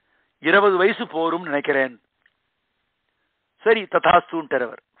 20 வயசு போரும் நினைக்கிறேன். சரி ததாஸ்துன்ட்டார்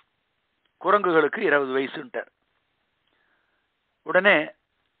அவர். குரங்குகளுக்கு 20 வயசுன்ட்டார். உடனே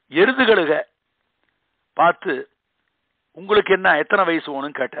எருதுகளுக பார்த்து உங்களுக்கு என்ன எத்தனை வயசு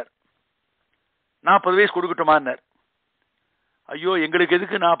வேணும்னு கேட்டார். 40 வயசு கொடுக்கட்டுமான்னார். ஐயோ எங்களுக்கு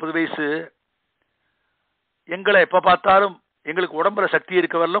எதுக்கு 40 வயசு, எங்களை எப்ப பார்த்தாலும் எங்களுக்கு உடம்புல சக்தி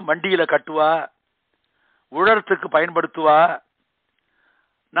இருக்க வரலும் வண்டியில கட்டுவா, உழறத்துக்கு பயன்படுத்துவா,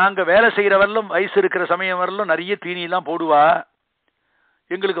 நாங்க வேலை செய்யற வரலும் வயசு இருக்கிற சமயம் வரலும் நிறைய தீனி எல்லாம் போடுவா,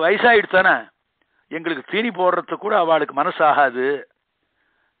 எங்களுக்கு வயசாயிடுச்சு தானே, எங்களுக்கு தீனி போடுறதுக்கு கூட அவளுக்கு மனசு ஆகாது,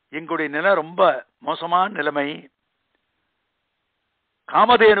 எங்களுடைய நிலை ரொம்ப மோசமான நிலைமை,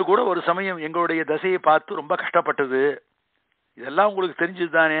 காமதேனு கூட ஒரு சமயம் எங்களுடைய தசையை பார்த்து ரொம்ப கஷ்டப்பட்டது. இதெல்லாம் உங்களுக்கு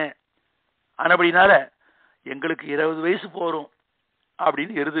தெரிஞ்சது தானே. ஆனபடினால எங்களுக்கு 20 வயசு போறோம்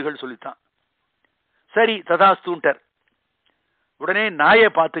அப்படின்னு எருதுகள் சொல்லித்தான். சரி ததாஸ்தூண்டர். உடனே நாயை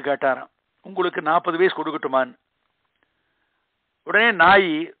பார்த்து கேட்டாராம், உங்களுக்கு 40 வயசு கொடுக்கட்டுமான்னு. உடனே நாய்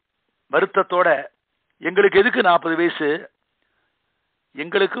வருத்தத்தோட, எங்களுக்கு எதுக்கு 40 வயசு,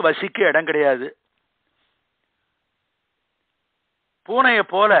 எங்களுக்கு வசிக்க இடம் கிடையாது. பூனையை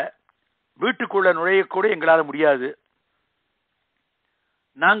போல வீட்டுக்குள்ள நுழையக்கூட எங்களால் முடியாது.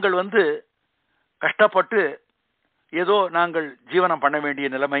 நாங்கள் கஷ்டப்பட்டு ஏதோ நாங்கள் ஜீவனம் பண்ண வேண்டிய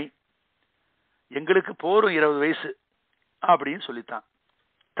நிலைமை, எங்களுக்கு போரும் 20 வயசு அப்படின்னு சொல்லித்தான்.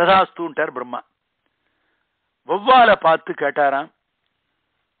 ததாஸ்தூன்ட்டார் பிரம்மா. வௌவாலை பார்த்து கேட்டாராம்,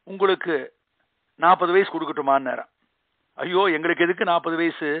 உங்களுக்கு 40 வயசு கொடுக்கட்டுமான்னாராம். ஐயோ எங்களுக்கு எதுக்கு 40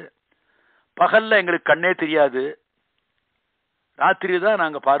 வயசு, பகல்ல எங்களுக்கு கண்ணே தெரியாது, ராத்திரி தான்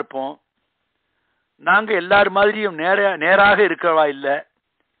நாங்க பார்ப்போம், நாங்க எல்லாரும் மாதிரியும் நேராக இருக்கிறவா இல்லை,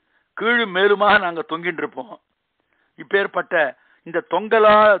 கீழும் மேலுமாக நாங்க தொங்கிட்டு இருப்போம். இப்பேற்பட்ட இந்த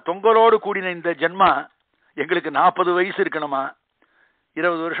தொங்கலோடு கூடின இந்த ஜென்மா எங்களுக்கு 40 வயசு இருக்கணுமா,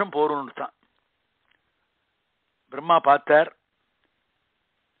 20 வருஷம் போறோம்னு தான். பிரம்மா பார்த்தார்.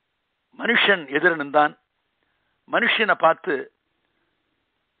 மனுஷன் எதிர நின்றான். மனுஷனை பார்த்து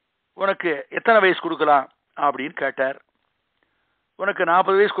உனக்கு எத்தனை வயசு கொடுக்கலாம் அப்படின்னு கேட்டார். உனக்கு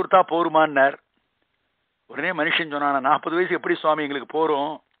 40 வயசு கொடுத்தா போருமான்னார். உடனே மனுஷன் சொன்னானா, 40 வயசு எப்படி சுவாமி எங்களுக்கு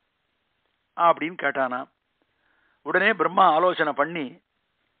போறோம் அப்படின்னு கேட்டானா. உடனே பிரம்மா ஆலோசனை பண்ணி,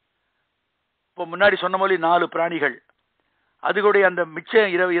 இப்போ முன்னாடி சொன்ன மாதிரி 4 பிராணிகள், அதுகளுடைய அந்த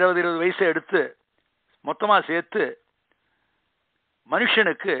மிச்சம் 20 வயசை எடுத்து மொத்தமா சேர்த்து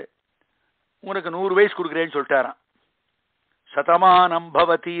மனுஷனுக்கு உனக்கு 100 வயசு கொடுக்குறேன்னு சொல்லிட்டாராம். சதமானம்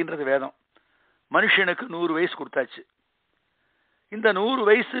பவதின்றது வேதம். மனுஷனுக்கு 100 வயசு கொடுத்தாச்சு. இந்த 100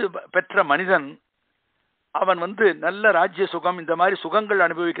 வயசு பெற்ற மனிதன் அவன் நல்ல ராஜ்ய சுகம், இந்த மாதிரி சுகங்கள்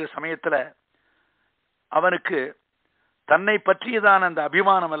அனுபவிக்கிற சமயத்துல அவனுக்கு தன்னை பற்றியதான அந்த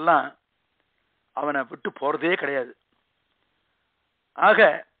அபிமானம் எல்லாம் அவனை விட்டு போறதே கிடையாது. ஆக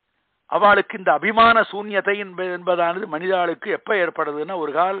அவளுக்கு இந்த அபிமான சூன்யத்தை என்பதானது மனிதாளுக்கு எப்ப ஏற்படுதுன்னா,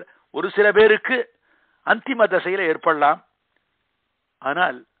 ஒரு சில பேருக்கு அந்திம தசையில ஏற்படலாம்.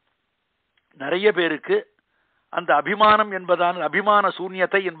 ஆனால் நிறைய பேருக்கு அந்த அபிமானம் என்பதானது, அபிமான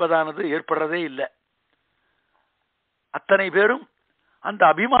சூன்யத்தை என்பதானது ஏற்படுறதே இல்லை. அத்தனை பேரும் அந்த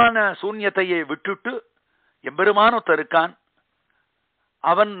அபிமான சூன்யத்தையை விட்டுட்டு எம்பெருமானொத்த இருக்கான்,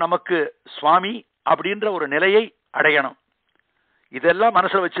 அவன் நமக்கு சுவாமி அப்படின்ற ஒரு நிலையை அடையணும். இதெல்லாம்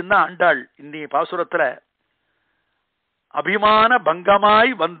மனசுல வச்சிருந்தா ஆண்டாள் இன்னைய பாசுரத்துல அபிமான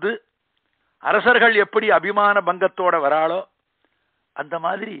பங்கமாய் அரசர்கள் எப்படி அபிமான பங்கத்தோட வராளோ அந்த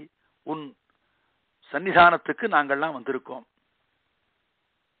மாதிரி உன் சன்னிதானத்துக்கு நாங்கள்லாம் வந்திருக்கோம்.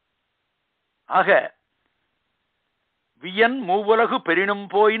 ஆக வியன் மூவுலகு பெரினும்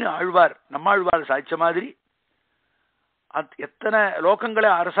போயின்னு ஆழ்வார், நம்மாழ்வார் சாய்ச்ச மாதிரி எத்தனை லோகங்களை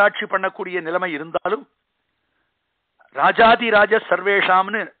அரசாட்சி பண்ணக்கூடிய நிலைமை இருந்தாலும் ராஜாதி ராஜ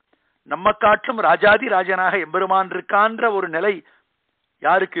சர்வேஷாம்னு நம்ம காற்றும் ராஜாதி ராஜனாக எம்பெருமான் இருக்கான்ற ஒரு நிலை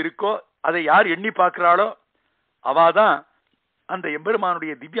யாருக்கு இருக்கோ, அதை யார் எண்ணி பார்க்கிறாளோ அவாதான் அந்த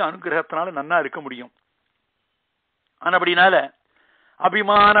எம்பெருமானுடைய திவ்ய அனுகிரகத்தினால நன்னா இருக்க முடியும். ஆனபடினால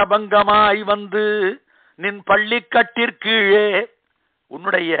அபிமான பங்கமாய் நின் பள்ளிக்கட்டிற்கீழே,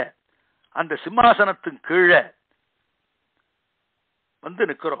 உன்னுடைய அந்த சிம்மாசனத்தின் கீழே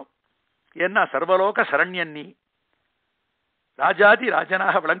நிற்கிறோம். ஏன்னா சர்வலோக சரண்யன் நீ, ராஜாதி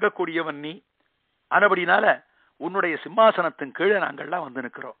ராஜனாக விளங்கக்கூடியவன் நீ. ஆனபடினால உன்னுடைய சிம்மாசனத்தின் கீழே நாங்கள்லாம்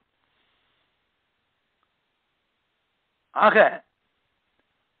நிற்கிறோம். ஆக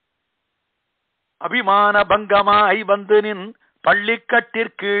அபிமான பங்கமாய் நின்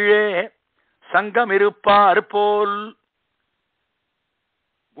பள்ளிக்கட்டிற்கீழே சங்கம் இருப்பார் போல்,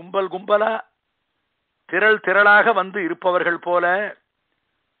 கும்பல் கும்பலா திரள் திரளாக இருப்பவர்கள் போல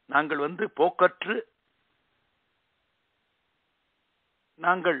நாங்கள் போக்கற்று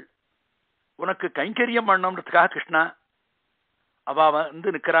நாங்கள் உனக்கு கைங்கரியம் பண்ணோம்ன்றதுக்காக கிருஷ்ணா அவ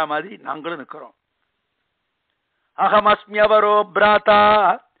நிக்கிற மாதிரி நாங்களும் நிக்கிறோம். அகமஸ்மியவரோ பிராதா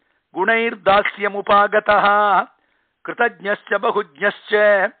குணைர் தாஸ்யம் உபாகதா கிருதஜ்ஞஸ்ச பகுஜ்ஞஸ்ச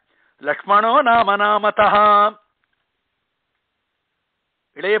லக்ஷ்மணோ நாம நாமதா.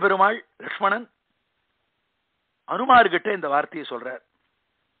 இளைய பெருமாள் லக்ஷ்மணன் அனுமார்கிட்ட இந்த வார்த்தையை சொல்றார்.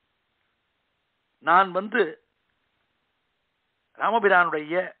 நான்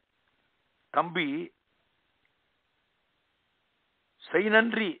ராமபிரானுடைய தம்பி,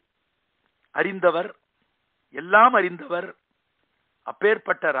 செய்நன்றி அறிந்தவர், எல்லாம் அறிந்தவர்,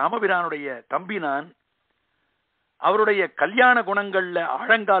 அப்பேற்பட்ட ராமபிரானுடைய தம்பி நான். அவருடைய கல்யாண குணங்கள்ல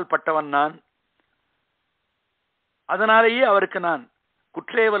ஆழங்கால் பட்டவன் நான். அதனாலேயே அவருக்கு நான்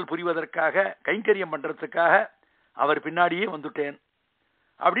குற்றேவல் புரிவதற்காக, கைங்கரியம் பண்றதுக்காக அவர் பின்னாடியே வந்துட்டேன்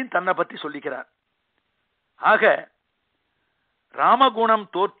அப்படின்னு தன்னை பத்தி சொல்லிக்கிறார். ஆக ராமகுணம்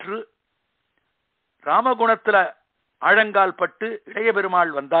தோற்று ராமகுணத்துல ஆழங்கால் பட்டு இளைய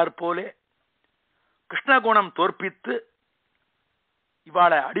பெருமாள் வந்தார் போலே கிருஷ்ணகுணம் தோற்பித்து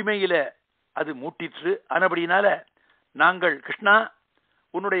இவாளை அடிமையில அது மூட்டிற்று. ஆனபடினால நாங்கள் கிருஷ்ணா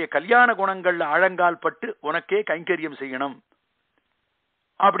உன்னுடைய கல்யாண குணங்கள்ல ஆழங்கால் பட்டு உனக்கே கைங்கரியம் செய்யணும்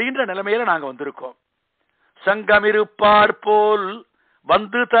அப்படின்ற நிலைமையில நாங்க வந்திருக்கோம். சங்கமிருப்பார் போல்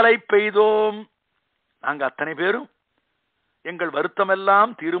வந்து தலை பெய்தோம். நாங்க அத்தனை பேரும் எங்கள்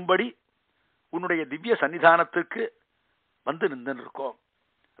வருத்தமெல்லாம் தீரும்படி உன்னுடைய திவ்ய சன்னிதானத்திற்கு வந்து நின்று இருக்கோம்.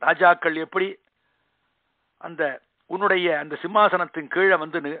 ராஜாக்கள் எப்படி அந்த உன்னுடைய அந்த சிம்மாசனத்தின் கீழே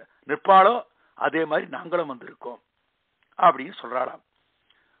வந்து நிற்பாளோ அதே மாதிரி நாங்களும் வந்திருக்கோம் அப்படின்னு சொல்றாளாம்.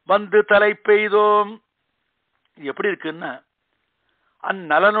 வந்து தலை பெய்தோம். எப்படி இருக்குன்னா,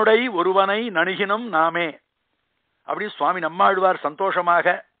 அந்நலனுடை ஒருவனை நணுகினும் நாமே அப்படின்னு சுவாமி நம்மாழ்வார்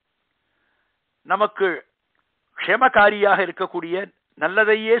சந்தோஷமாக நமக்கு க்ஷேமகாரியாக இருக்கக்கூடிய,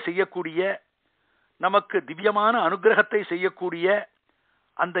 நல்லதையே செய்யக்கூடிய, நமக்கு திவ்யமான அனுகிரகத்தை செய்யக்கூடிய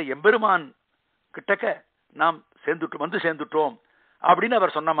அந்த எம்பெருமான் கிட்டக்க நாம் வந்து சேர்ந்துட்டோம் அப்படின்னு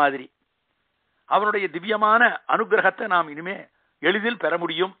அவர் சொன்ன மாதிரி அவனுடைய திவ்யமான அனுகிரகத்தை நாம் இனிமே எளிதில் பெற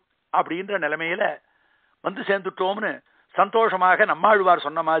முடியும் அப்படின்ற நிலைமையில வந்து சேர்ந்துட்டோம்னு சந்தோஷமாக நம்மாழ்வார்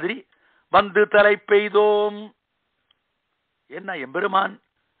சொன்ன மாதிரி வந்து தலை பெய்தோம். என்ன எம்பெருமான்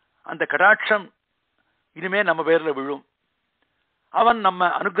அந்த கடாட்சம் இனிமே நம்ம பேர்ல விழும், அவன் நம்ம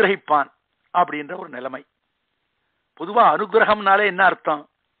அனுகிரகிப்பான் அப்படின்ற ஒரு நிலைமை. பொதுவா அனுகிரகம்னாலே என்ன அர்த்தம்?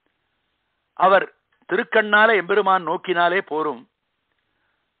 அவர் திருக்கண்ணால எம்பெருமான் நோக்கினாலே போரும்,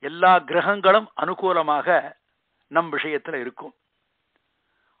 எல்லா கிரகங்களும் அனுகூலமாக நம் விஷயத்துல இருக்கும்.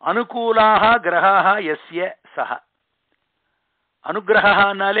 அனுகூலாக கிரகாக எஸ்ய சஹ.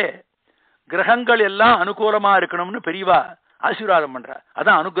 அனுகிரகனாலே கிரகங்கள் எல்லாம் அனுகூலமா இருக்கணும்னு பெரியவா ஆசீர்வாதம் பண்ற.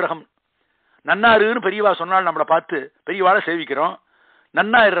 அதான் அனுகிரகம். நன்னாருன்னு பெரியவா சொன்னால் நம்மளை பார்த்து பெரியவாளை சேவிக்கிறோம்.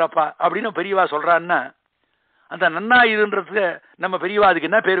 நன்னா இருப்பா அப்படின்னு பெரியவா சொல்றான்னா அந்த நன்னா இருன்றதுக்கு நம்ம பெரியவா அதுக்கு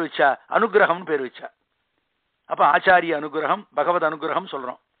என்ன பேர் வச்சா? அனுகிரகம்னு பேர் வச்சா. அப்ப ஆச்சாரிய அனுகிரகம், பகவத் அனுகிரகம்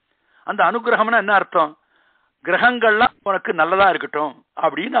சொல்றோம். அந்த அனுகிரகம்னா என்ன அர்த்தம்? கிரகங்கள்லாம் உனக்கு நல்லதா இருக்கட்டும்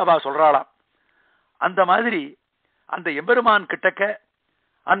அப்படின்னு அவ சொல்றாளாம். அந்த மாதிரி அந்த எம்பெருமான் கிட்டக்க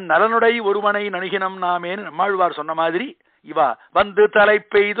அந்நலனுடை ஒருவனை நணுகினம் நாமேன்னு நம்மாழ்வார் சொன்ன மாதிரி இவா வந்து தலை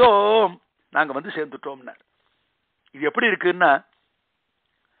பெய்தோம், நாங்க வந்து சேர்ந்துட்டோம்னார். இது எப்படி இருக்குன்னா,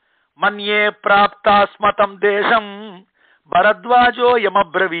 மன்யே பிராப்தாஸ்மதம் தேசம் பரத்வாஜோ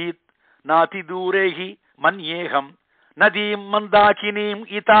யமப்ரவீத் நாதி தூரேஹி மன்யேகம் நதீம் மந்தாகினீம்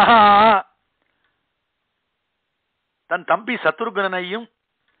இதா. தன் தம்பி சத்ருகனையும்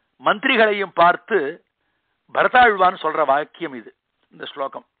மந்திரிகளையும் பார்த்து பரதாழ்வான் சொல்ற வாக்கியம் இது, இந்த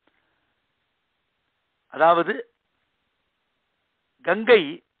ஸ்லோகம். அதாவது கங்கை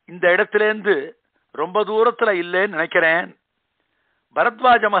இந்த இடத்திலேருந்து ரொம்ப தூரத்துல இல்லைன்னு நினைக்கிறேன்.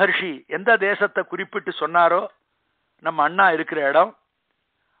 பரத்வாஜ மகர்ஷி எந்த தேசத்தை குறிப்பிட்டு சொன்னாரோ நம்ம அண்ணா இருக்கிற இடம்,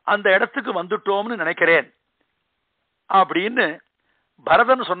 அந்த இடத்துக்கு வந்துட்டோம்னு நினைக்கிறேன் அப்படின்னு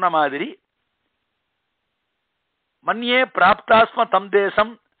பரதன் சொன்ன மாதிரி மன்யே பிராப்தாஸ்ம தம்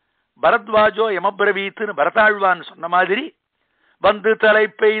தேசம் பரத்வாஜோ யமப்ரவீத்துன்னு பரதாழ்வான் சொன்ன மாதிரி வந்து தலை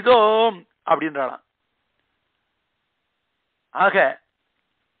பெய்தோம் அப்படின்றாளாம். ஆக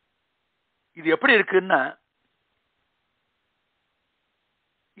இது எப்படி இருக்குன்னா,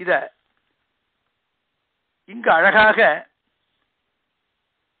 இத இங்க அழகாக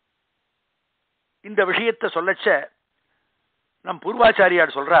இந்த விஷயத்தை சொல்லச்ச நம்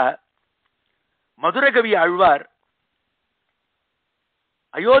பூர்வாச்சாரியார் சொல்ற, மதுரகவி ஆழ்வார்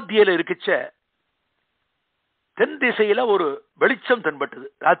அயோத்தியில இருக்குச்ச தென் திசையில ஒரு வெளிச்சம் தென்பட்டது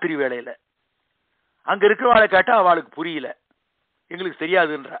ராத்திரி வேளையில. அங்க இருக்கிறவாளை கேட்டா அவளுக்கு புரியல, எங்களுக்கு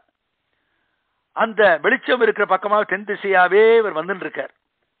தெரியாதுன்ற. அந்த வெளிச்சம் இருக்கிற பக்கமாக தென் திசையாவே இவர் வந்துட்டு இருக்கார்.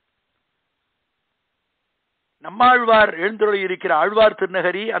 நம்மாழ்வார் எழுந்துள்ள இருக்கிற ஆழ்வார்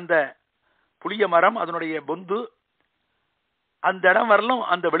திருநகரி, அந்த புளிய மரம், அதனுடைய பொந்து, அந்த இடம் வரலும்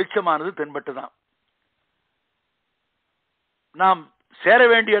அந்த வெளிச்சமானது தென்பட்டுதான். நாம் சேர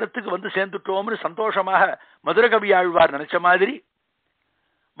வேண்டிய இடத்துக்கு வந்து சேர்ந்துட்டோம்னு சந்தோஷமாக மதுரகவி ஆழ்வார் நினைச்ச மாதிரி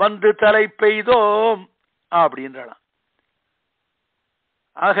வந்து தலை பெய்தோம் அப்படின்றாளாம்.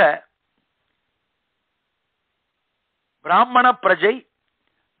 ஆக பிராமண பிரஜை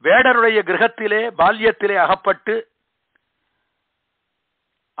வேடருடைய கிரகத்திலே பால்யத்திலே அகப்பட்டு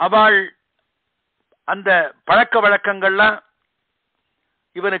அவள் அந்த பழக்க வழக்கங்கள்லாம்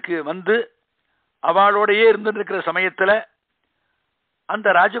இவனுக்கு வந்து அவளோடையே இருந்துருக்கிற சமயத்துல அந்த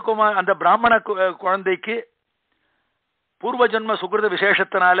ராஜகுமார் அந்த பிராமண குழந்தைக்கு பூர்வ ஜன்ம சுகிருத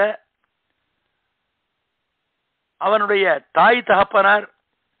விசேஷத்தினால அவனுடைய தாய் தகப்பனார்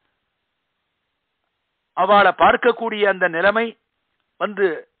அவளை பார்க்கக்கூடிய அந்த நிலைமை வந்து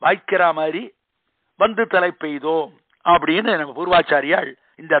வாய்க்கிற மாதிரி வந்து தலை பெய்தோம் அப்படின்னு நம்ம பூர்வாச்சாரியால்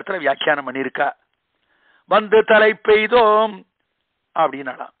இந்த இடத்துல வியாக்கியானம் பண்ணியிருக்கா. வந்து தலை பெய்தோம்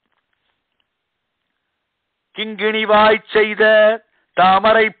அப்படின்னாலாம். கிங்கிணி வாய் செய்த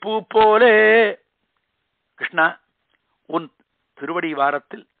தாமரை பூ போலே, கிருஷ்ணா உன் திருவடி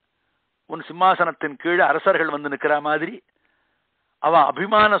வாரத்தில் உன் சிம்மாசனத்தின் கீழே அரசர்கள் வந்து நிற்கிற மாதிரி, அவ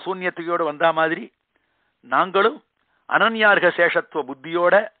அபிமான சூன்யத்தையோடு வந்தா மாதிரி நாங்களும் அனன்யார்க சேஷத்துவ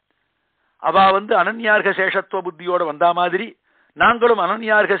புத்தியோட, அவ வந்து அனன்யார்க சேஷத்துவ புத்தியோட வந்தா மாதிரி நாங்களும்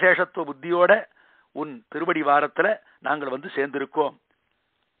அனன்யார்க சேஷத்துவ புத்தியோட உன் திருவடி வாரத்துல நாங்கள் வந்து சேர்ந்திருக்கோம்.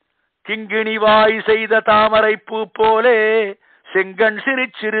 கிங்கிணி வாய் செய்த தாமரை பூ போலே செங்கண்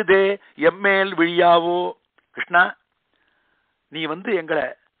சிறுதே எம்மேல் விழியாவோ. கிருஷ்ணா நீ வந்து எங்களை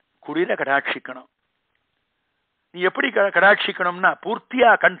குளிர கடாட்சிக்கணும். நீ எப்படி கடாட்சிக்கணும்னா, பூர்த்தியா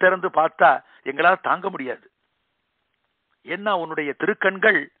கண் திறந்து பார்த்தா எங்களால் தாங்க முடியாது. ஏன்னா உன்னுடைய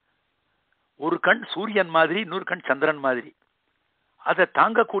திருக்கண்கள் ஒரு கண் சூரியன் மாதிரி, இன்னொரு கண் சந்திரன் மாதிரி, அதை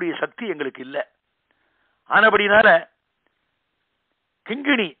தாங்கக்கூடிய சக்தி எங்களுக்கு இல்லை. ஆனபடினால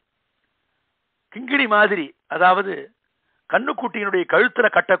கிங்கிணி மாதிரி, அதாவது கண்ணுக்குட்டியினுடைய கழுத்துல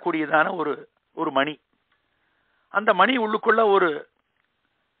கட்டக்கூடியதான ஒரு மணி, அந்த மணி உள்ளுக்குள்ள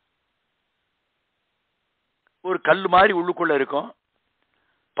ஒரு கல் மாதிரி உள்ளுக்குள்ள இருக்கும்.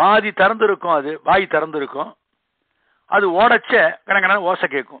 பாதி திறந்து இருக்கும், அது வாய் திறந்து இருக்கும். அது ஓடச்ச கணக்கன ஓசை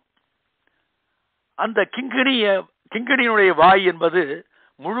கேட்கும். அந்த கிங்கிணியினுடைய வாய் என்பது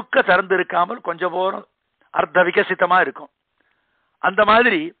முழுக்க திறந்திருக்காமல் கொஞ்சம் போறம் அர்த்த விகசிதமா இருக்கும். அந்த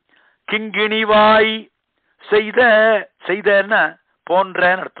மாதிரி கிங்கிணி வாய் செய்தன்னா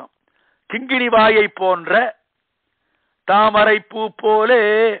போன்றன்னு அர்த்தம். கிங்கிணி வாயை போன்ற தாமரை பூ போலே,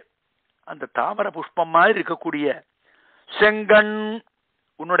 அந்த தாமரை புஷ்பம் மாதிரி இருக்கக்கூடிய செங்கண்,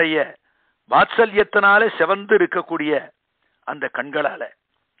 உன்னுடைய வாத்சல்யத்தினால செவந்து இருக்கக்கூடிய அந்த கண்களால,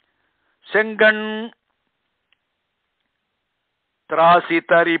 செங்கண் திராசி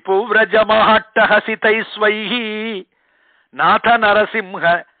தரிபு விரஜமஹட்டஹசிதை ஸ்வைஹி நாத நரசிம்ஹ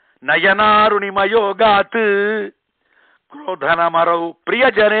நயனாருணிமயோகாத் குரோதனமரௌ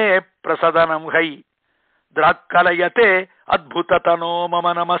பிரியஜனே பிரசதனம் ஹை திராக்கலயதே அத்புததனோ மம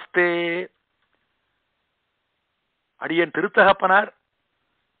நமஸ்தே. அடியன் திருத்தகப்பனார்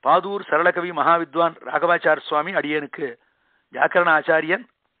பாதூர் சரளகவி மகாவித்வான் ராகவாச்சார் சுவாமி அடியனுக்கு வியாக்கரண ஆச்சாரியன்,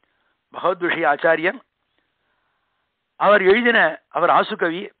 பகவத் விஷய ஆச்சாரியன். அவர்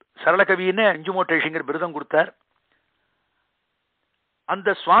ஆசுகவி, சரளகவின்னு அஞ்சுமோட்டேஷிங்கர் விருதம் கொடுத்தார். அந்த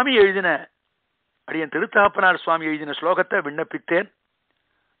சுவாமி எழுதின, அடியன் திருத்தகப்பனார் சுவாமி எழுதின ஸ்லோகத்தை விண்ணப்பித்தேன்.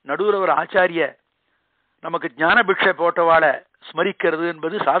 நடுவில் ஒரு ஆச்சாரிய நமக்கு ஞான பிக்ஷை போட்டவாளை ஸ்மரிக்கிறது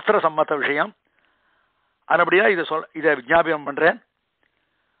என்பது சாஸ்திர சம்மத விஷயம். அதுபடியா இதை விஞ்ஞாபனம் பண்றேன்.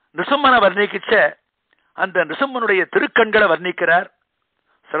 நிருசிம்மனை வர்ணிக்கிச்ச அந்த நிருசிம்மனுடைய திருக்கண்களை வர்ணிக்கிறார்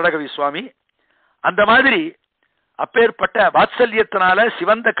சரளகவி சுவாமி. அந்த மாதிரி அப்பேற்பட்ட வாத்சல்யத்தினால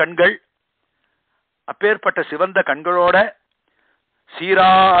சிவந்த கண்கள், அப்பேற்பட்ட சிவந்த கண்களோட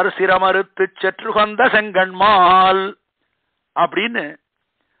சீரார் சிரமறுத்து செற்றுகந்த செங்கண்மால் அப்படின்னு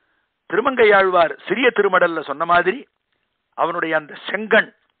திருமங்கையாழ்வார் சிறிய திருமடல்ல சொன்ன மாதிரி அவனுடைய அந்த செங்கண்,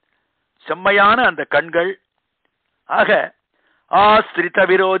 செம்மையான அந்த கண்கள், ஆக ஆஸ்திரித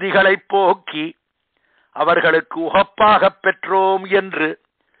விரோதிகளை போக்கி அவர்களுக்கு உகப்பாக பெற்றோம் என்று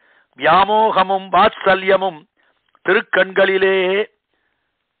வியாமோகமும் வாத்சல்யமும் திருக்கண்களிலே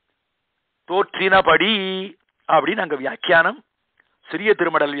தோற்றினபடி அப்படின்னு அங்க வியாக்கியானம், சிறிய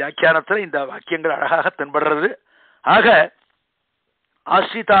திருமடல் வியாக்கியானத்துல இந்த வாக்கியங்கள் அழகாக தென்படுறது. ஆக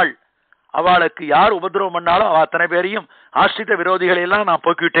ஆசிரித்தாள், அவளுக்கு யார் உபதிரவம் பண்ணாலும் அவ அத்தனை பேரையும் ஆசிரித்த விரோதிகளை எல்லாம் நான்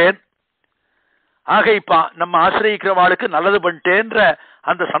போக்கிவிட்டேன். ஆக இப்ப நம்ம ஆசிரியிக்கிறவாளுக்கு நல்லது பண்ணிட்டேன்ற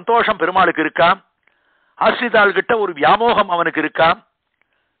அந்த சந்தோஷம் பெருமாளுக்கு இருக்காம். ஆசிரித்தாள் கிட்ட ஒரு வியாமோகம் அவனுக்கு இருக்காம்,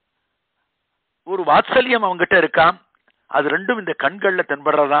 ஒரு வாத்சல்யம் அவங்கிட்ட இருக்காம். அது ரெண்டும் இந்த கண்கள்ல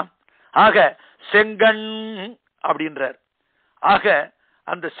தென்படுறதாம். ஆக செங்கண் அப்படின்றார். ஆக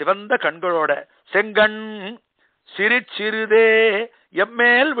அந்த சிவந்த கண்களோட செங்கண் சிறுதே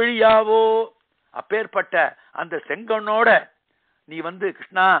எம்மேல் விழியாவோ, அப்பேற்பட்ட அந்த செங்கண்ணோட நீ வந்து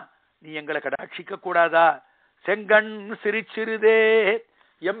கிருஷ்ணா நீ எங்களை கடாட்சிக்க கூடாதா? செங்கண் சிறுதே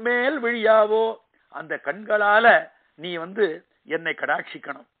எம்மேல் விழியாவோ, அந்த கண்களால நீ வந்து என்னை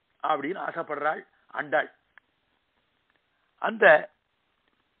கடாட்சிக்கணும் அப்படின்னு ஆசைப்படுறாள் ஆண்டாள். அந்த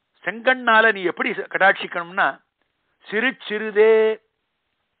செங்கண்ணால நீ எப்படி கடாட்சிக்கணும்னா சிறுதே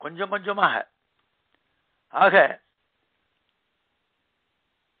கொஞ்சம் கொஞ்சமாக ஆக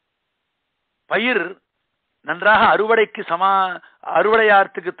பயிர் நன்றாக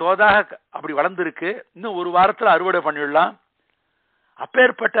அறுவடையாரத்துக்கு தோதாக அப்படி வளர்ந்துருக்கு. இன்னும் ஒரு வாரத்தில் அறுவடை பண்ணிடலாம்.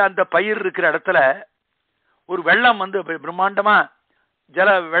 அப்பேற்பட்ட அந்த பயிர் இருக்கிற இடத்துல ஒரு வெள்ளம் வந்து பிரம்மாண்டமா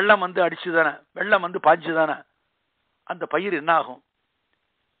வெள்ளம் வந்து அடிச்சுதானே, வெள்ளம் வந்து பாய்ச்சுதானே, அந்த பயிர் என்ன ஆகும்?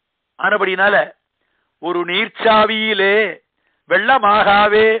 ஆனபடினால ஒரு நீர்ச்சாவியிலே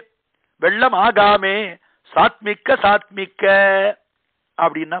வெள்ளமாகாவே வெள்ளமாகாமே சாத்மிக்க சாத்மிக்க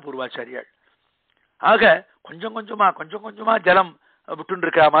அப்படின்னா பூர்வாச்சாரியால். ஆக கொஞ்சம் கொஞ்சமா ஜலம் விட்டு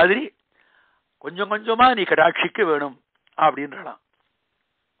இருக்க மாதிரி கொஞ்சம் கொஞ்சமா நீ கடாட்சிக்க வேணும் அப்படின்றாம்.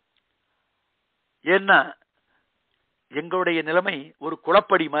 ஏன்னா எங்களுடைய நிலைமை ஒரு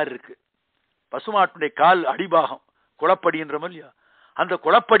குளப்படி மாதிரி இருக்கு. பசுமாட்டுடைய கால் அடிபாகம் குளப்படின்ற இல்லையா, அந்த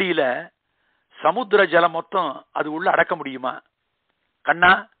குளப்படியில சமுத்திர ஜலம் மொத்தம் அது உள்ள அடக்க முடியுமா?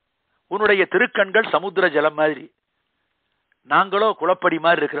 கண்ணா, உன்னுடைய திருக்கண்கள் சமுத்திர ஜலம் மாதிரி, நாங்களோ குளப்படி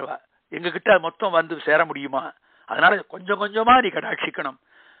மாதிரி இருக்கிறவா, எங்க கிட்ட மொத்தம் வந்து சேர முடியுமா? அதனால கொஞ்சம் கொஞ்சமா நீ கடாட்சிக்கணும்.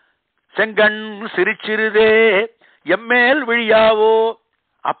 செங்கண் சிரிச்சிருதே எம்மேல் விழியாவோ,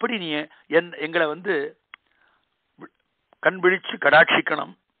 அப்படி நீ எங்களை வந்து கண் விழிச்சு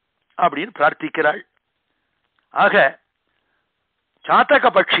கடாட்சிக்கணும் அப்படின்னு பிரார்த்திக்கிறாள். ஆக சாத்தக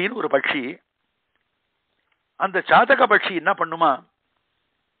பட்சின்னு ஒரு பட்சி, அந்த சாத்தக பட்சி என்ன பண்ணுமா,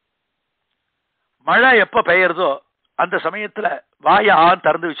 மழை எப்ப பெய்யறதோ அந்த சமயத்துல வாயை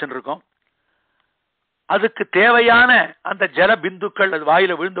திறந்து வச்சுட்டு இருக்கும். அதுக்கு தேவையான அந்த ஜல பிந்துக்கள் அது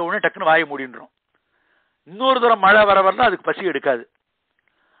வாயில விழுந்த உடனே டக்குன்னு வாயை மூடின்றோம். இன்னொரு தூரம் மழை வரவர்னா அதுக்கு பசி எடுக்காது.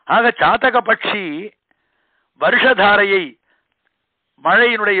 ஆக சாத்தக பட்சி வருஷதாரையை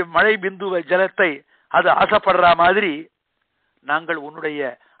மழை பிந்து ஜலத்தை அது ஆசைப்படுற மாதிரி நாங்கள் உன்னுடைய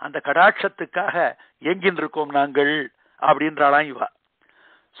அந்த கடாட்சத்துக்காக ஏங்கின்னு இருக்கோம் நாங்கள் அப்படின்றாளாம் இவா.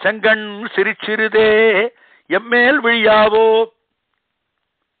 செங்கண் சிரிச்சிருதே எம்மேல் விழியாவோ.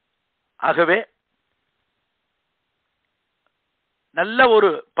 ஆகவே நல்ல ஒரு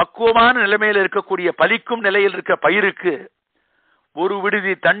பக்குவமான நிலைமையில் இருக்கக்கூடிய பலிக்கும் நிலையில் இருக்க பயிருக்கு ஒரு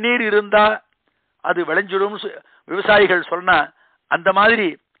விடுதி தண்ணீர் இருந்தா அது விளைஞ்சிடும் விவசாயிகள் சொன்னா, அந்த மாதிரி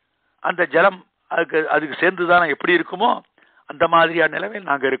அந்த ஜலம் அதுக்கு சேர்ந்துதானே எப்படி இருக்குமோ அந்த மாதிரியான நிலைமையில்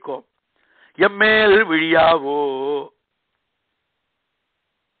நாங்க இருக்கோம். எம்மேல் விழியாவோ.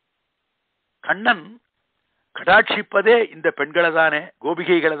 கண்ணன் கடாட்சிப்பதே இந்த பெண்களை தானே,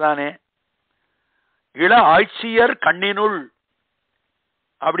 கோபிகைகளை தானே. இள ஆட்சியர் கண்ணினுள்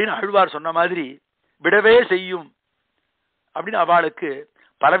அப்படின்னு ஆழ்வார் சொன்ன மாதிரி விடவே செய்யும் அப்படின்னு அவளுக்கு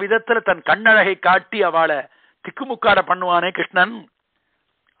பலவிதத்துல தன் கண்ணழகை காட்டி அவளை திக்குமுக்காட பண்ணுவானே கிருஷ்ணன்.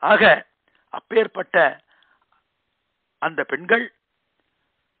 ஆக அப்பேற்பட்ட அந்த பெண்கள்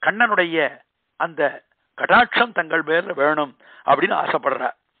கண்ணனுடைய அந்த கடாட்சம் தங்கள் பேர்ல வேணும் அப்படின்னு ஆசைப்படுற.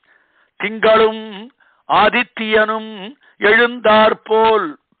 திங்களும் ஆதித்யனும் எழுந்தாற்போல்.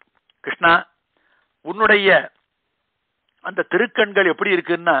 கிருஷ்ணா, உன்னுடைய அந்த திருக்கண்கள் எப்படி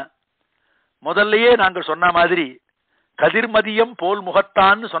இருக்குன்னா, முதல்லயே நாங்கள் சொன்ன மாதிரி கதிர்மதியம் போல்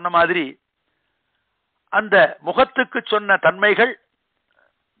முகத்தான்னு சொன்ன மாதிரி அந்த முகத்துக்கு சொன்ன தன்மைகள்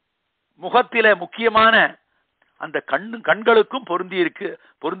முகத்தில முக்கியமான அந்த கண்களுக்கும் பொருந்தி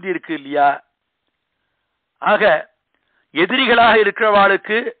இருக்கு இல்லையா? ஆக எதிரிகளாக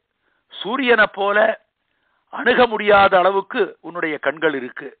இருக்கிறவாளுக்கு சூரியனை போல அணுக முடியாத அளவுக்கு உன்னுடைய கண்கள்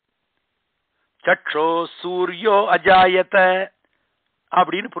இருக்கு. சற்றோ சூரியோ அஜாயத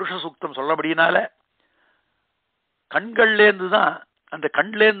அப்படின்னு புருஷ சூக்தம் சொல்லபடினால கண்கள்லேருந்து தான், அந்த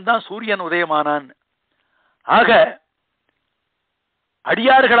கண்லேருந்து தான் சூரியன் உதயமானான். ஆக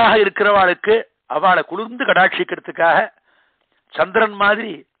அடியார்களாக இருக்கிறவாளுக்கு அவளை குளிர்ந்து கடாட்சிக்கிறதுக்காக சந்திரன்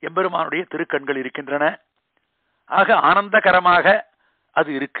மாதிரி எம்பெருமானுடைய திருக்கண்கள் இருக்கின்றன. ஆக ஆனந்தகரமாக அது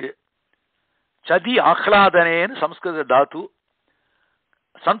இருக்கு. சதி ஆஹ்லாதனேன்னு சம்ஸ்கிருத தாத்து,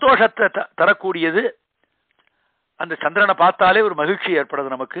 சந்தோஷத்தை தரக்கூடியது. அந்த சந்திரனை பார்த்தாலே ஒரு மகிழ்ச்சி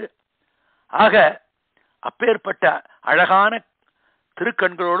ஏற்படுது நமக்கு. ஆக அப்பேற்பட்ட அழகான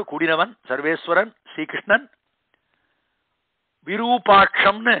திருக்கண்களோடு கூடினவன் சர்வேஸ்வரன் ஸ்ரீகிருஷ்ணன்.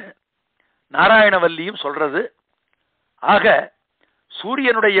 விரூபாட்சம்னு நாராயணவல்லியும் சொல்றது. ஆக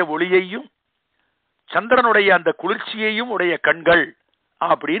சூரியனுடைய ஒளியையும் சந்திரனுடைய அந்த குளிர்ச்சியையும் உடைய கண்கள்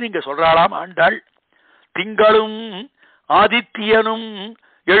அப்படின்னு இங்க சொல்றாளாம் ஆண்டாள். திங்களும் ஆதித்யனும்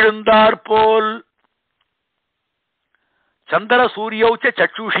எழுந்தாற்போல் சந்திர சூரியோச்ச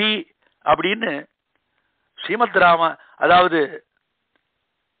சச்சுஷி அப்படின்னு ஸ்ரீமத்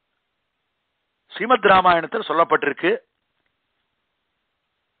ராமாயணத்தில் சொல்லப்பட்டிருக்கு.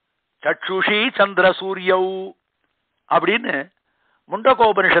 சச்சுஷி சந்திர சூரியௌ அப்படின்னு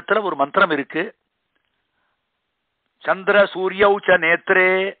முண்டகோபனிஷத்துல ஒரு மந்திரம் இருக்கு. சந்திர சூரியௌ ச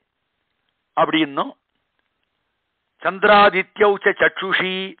நேத்ரே அப்படின்னும் சந்திராதித்யௌச்ச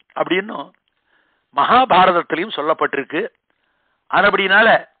சற்றுஷி அப்படின்னு மகாபாரதத்திலையும் சொல்லப்பட்டிருக்கு. அதுபடினால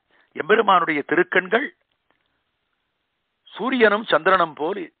எம்பெருமானுடைய திருக்கண்கள் சூரியனும் சந்திரனும்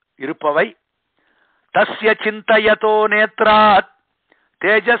போல் இருப்பவை. தஸ்ய சிந்தயதோ நேத்ராத்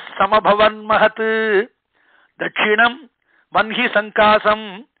தேஜஸ் சமபவன் மகத் தட்சிணம் வன்ஹி சங்காசம்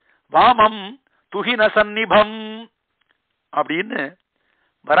வாமம் துஹின சந்நிபம் அப்படின்னு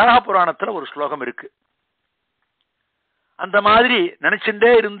வராக புராணத்துல ஒரு ஸ்லோகம் இருக்கு. அந்த மாதிரி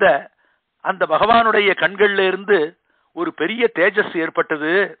நினைச்சுட்டே இருந்த அந்த பகவானுடைய கண்கள்ல இருந்து ஒரு பெரிய தேஜஸ்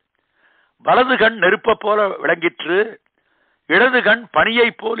ஏற்பட்டது. வலது கண் நெருப்ப போல விளங்கிற்று, இடது கண் பனியை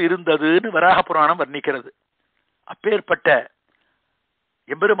போல் இருந்ததுன்னு வராக புராணம் வர்ணிக்கிறது. அப்பேற்பட்ட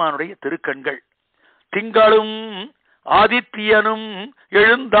எம்பெருமானுடைய திருக்கண்கள். திங்களும் ஆதித்யனும்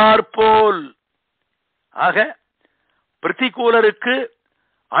எழுந்தாற்போல். ஆக பிரதிகூலருக்கு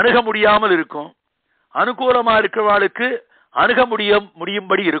அணுக முடியாமல் இருக்கும், அனுகூலமா இருக்கிறவாளுக்கு அணுக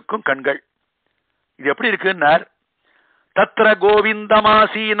முடியும்படி இருக்கும் கண்கள். இது எப்படி இருக்குன்னார், தத்ர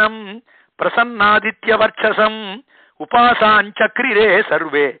கோவிந்தமாசீனம் பிரசன்னாதித்ய வர்ச்சசம் உபாசாஞ்சக்ரிரே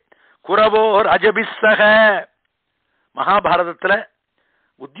சர்வே குரவோர் அஜபிஸ்ஸக. மகாபாரதத்துல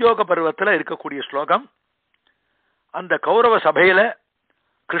உத்தியோக பருவத்துல இருக்கக்கூடிய ஸ்லோகம். அந்த கௌரவ சபையில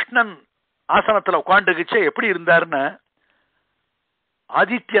கிருஷ்ணன் ஆசனத்துல உட்காந்துக்குச்சே எப்படி இருந்தாருன்னு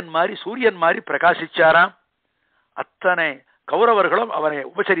ஆதித்யன் மாதிரி சூரியன் மாதிரி பிரகாசிச்சாராம். அத்தனை கௌரவர்களும் அவரை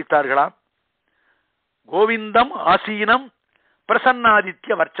உபசரித்தார்களாம். கோவிந்தம் ஆசீனம்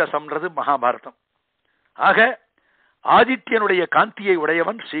பிரசன்னாதித்ய வர்ச்சசம்ன்றது மகாபாரதம். ஆக ஆதித்யனுடைய காந்தியை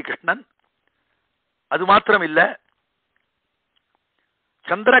உடையவன் ஸ்ரீகிருஷ்ணன். அது மாத்திரம் இல்ல,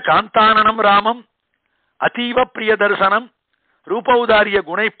 சந்திர காந்தானனம் ராமம் அதீவ பிரிய தரிசனம் ரூபௌதாரிய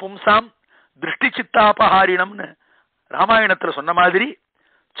குணை பும்சாம் திருஷ்டி சித்தாபஹாரிணம்னு ராமாயணத்துல சொன்ன மாதிரி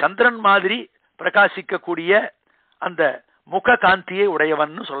சந்திரன் மாதிரி பிரகாசிக்கக்கூடிய அந்த முக காந்தியை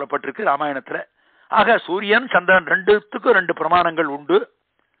உடையவன் சொல்லப்பட்டிருக்கு ராமாயணத்துல. ஆக சூரியன் சந்திரன் ரெண்டுத்துக்கும் ரெண்டு பிரமாணங்கள் உண்டு.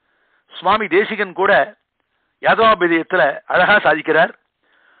 சுவாமி தேசிகன் கூட யாதவாபிதயத்துல அழகா சாதிக்கிறார்.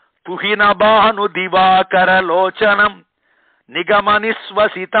 துஹினபானு திவாகர லோச்சனம்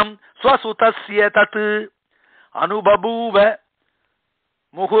நிகமனிஸ்வசிதம் ஸ்வசுதஸ்ய தத் அனுபபூவ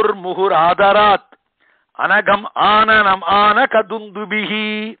முகுர் முகுர் ஆதராத் அனகம் ஆனனம் ஆன கதுந்துபிஹி.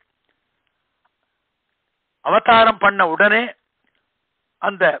 அவதாரம் பண்ண உடனே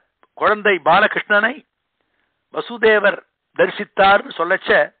அந்த குழந்தை பாலகிருஷ்ணனை வசுதேவர் தரிசித்தார் சொல்லச்ச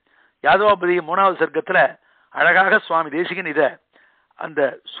யாதவாபதி 3வது சர்க்கத்துல அழகாக சுவாமி தேசிகன் இத அந்த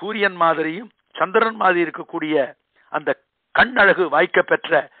சூரியன் மாதிரியும் சந்திரன் மாதிரி இருக்கக்கூடிய அந்த கண் அழகு வாய்க்க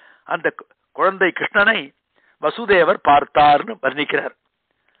பெற்ற அந்த குழந்தை கிருஷ்ணனை வசுதேவர் பார்த்தார்னு வர்ணிக்கிறார்.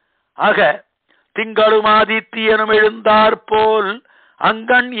 ஆக திங்களும் ஆதித்யனும் எழுந்தார் போல்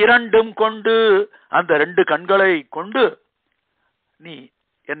அங்கண் இரண்டும் கொண்டு, அந்த ரெண்டு கண்களை கொண்டு நீ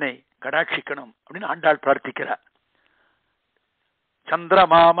என்னை கடாட்சிக்கணும் அப்படின்னு ஆண்டாள் பிரார்த்திக்கிறார்.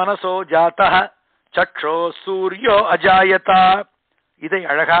 சந்திரமா மனசோ ஜாத சற்றோ சூரியோ அஜாயதா. இதை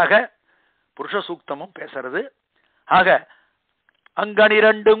அழகாக புருஷ சூக்தமும் பேசுறது. ஆக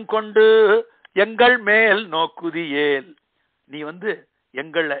அங்கனிரண்டும் கொண்டு எங்கள் மேல் நோக்குதியேல், நீ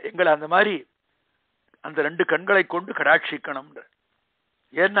எங்களை அந்த மாதிரி அந்த ரெண்டு கண்களை கொண்டு கடாட்சிக்கணும்.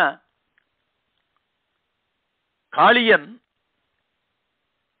 ஏன்னா காளியன்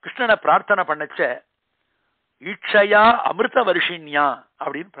கிருஷ்ணனை பிரார்த்தனை பண்ணச்ச ஈட்சையா அமிர்த வருஷின்யா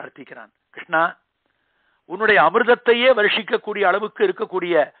அப்படின்னு பிரார்த்திக்கிறான். கிருஷ்ணா, உன்னுடைய அமிர்தத்தையே வருஷிக்கக்கூடிய அளவுக்கு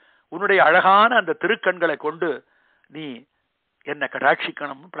இருக்கக்கூடிய உன்னுடைய அழகான அந்த திருக்கண்களை கொண்டு நீ என்ன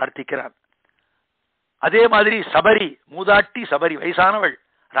கடாட்சிக்கணும் பிரார்த்திக்கிறான். அதே மாதிரி சபரி மூதாட்டி சபரி வயசானவள்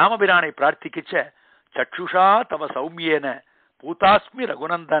ராமபிரானை பிரார்த்திக்கிச்ச சற்றுஷா தவ சௌமியேன பூதாஸ்மி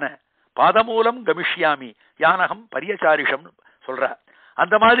ரகுநந்தன பாதமூலம் கமிஷ்யாமி யானகம் பரியசாரிஷம் சொல்ற.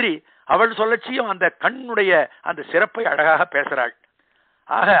 அந்த மாதிரி அவள் சொல்லச்சியும் அந்த கண்ணுடைய அந்த சிறப்பை அழகாக பேசுறாள்.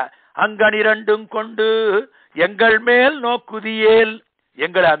 ஆக அங்கனிரண்டும் கொண்டு எங்கள் மேல் நோக்குதியேல்,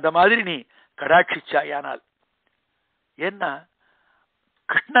 எங்களை அந்த மாதிரி நீ கடாட்சிச்சாயானால். ஏன்னா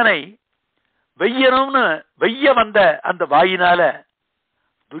கிருஷ்ணனை வெய்யணும்னு வெய்ய வந்த அந்த வாயினால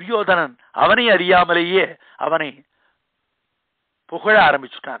துரியோதனன் அவனை அறியாமலேயே அவனை புகழ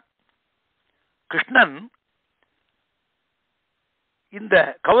ஆரம்பிச்சுட்டான். கிருஷ்ணன் இந்த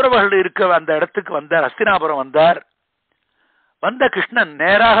கௌரவர்கள் இருக்க அந்த இடத்துக்கு வந்தார், ஹஸ்தினாபுரம் வந்தார். வந்த கிருஷ்ணன்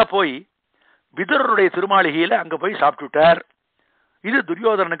நேராக போய் விதுரருடைய திருமாளிகையில அங்க போய் சாப்பிட்டுட்டார். இது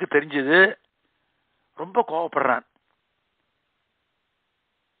துரியோதனனுக்கு தெரிஞ்சது. ரொம்ப கோபப்படுறான்.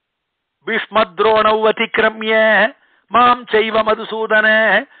 பீஷ்மத்ரோணௌ அதிக்ரம்ய மாம் செய்வ மதுசூதன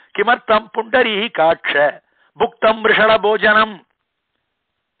கிமர்த்தம் புண்டரீகாட்ச புக்தம் ரிஷள போஜனம்.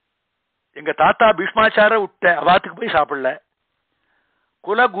 எங்க தாத்தா பீஷ்மாச்சார விட்ட அவாத்துக்கு போய் சாப்பிடல.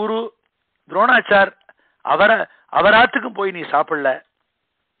 குலகுரு துரோணாச்சார் அவராத்துக்கும் போய் நீ சாப்பிடல.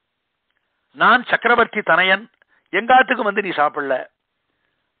 நான் சக்கரவர்த்தி தனையன் எங்காத்துக்கும் வந்து நீ சாப்பிடல.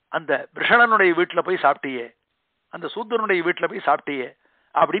 அந்த விஷணனுடைய வீட்டுல போய் சாப்பிட்டியே, அந்த சூத்திரனுடைய வீட்டுல போய் சாப்பிட்டியே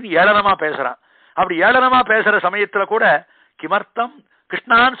அப்படின்னு ஏளனமா பேசுறான். அப்படி ஏளனமா பேசுற சமயத்துல கூட கிமர்த்தம்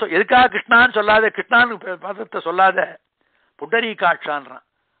கிருஷ்ணான்னு எதுக்காக கிருஷ்ணான்னு சொல்லாத, கிருஷ்ணான்னு பதத்தை சொல்லாத, புண்டரீகாட்சான்றான்,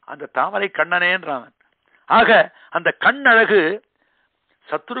 அந்த தாமரை கண்ணனேன்றான். ஆக அந்த கண் அழகு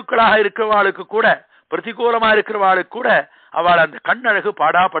சத்துருக்களாக இருக்கிறவாளுக்கு கூட, பிரதிகூலமா இருக்கிறவாளுக்கு கூட அவள் அந்த கண் அழகு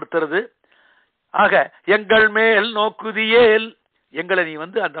பாடாப்படுத்துறது. ஆக எங்கள் மேல் நோக்குதியேல், எங்களை நீ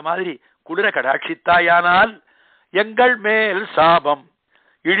வந்து அந்த மாதிரி குளிர கடாட்சித்தாயானால் எங்கள் மேல் சாபம்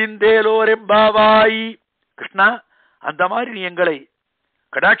இழிந்தேலோரெம்பாவாய். கிருஷ்ணா, அந்த மாதிரி நீ எங்களை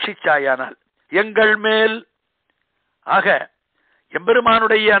கடாட்சிச்சாயானால் எங்கள் மேல். ஆக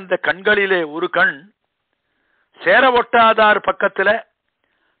எம்பெருமானுடைய அந்த கண்களிலே ஒரு கண் சேர ஒட்டாதார் பக்கத்துல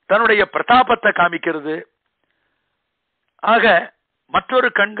தன்னுடைய பிரதாபத்தை காமிக்கிறது. ஆக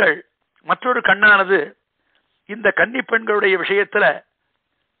மற்றொரு கண்ணானது இந்த கன்னி பெண்களுடைய விஷயத்துல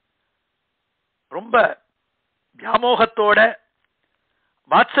ரொம்ப வியாமோகத்தோட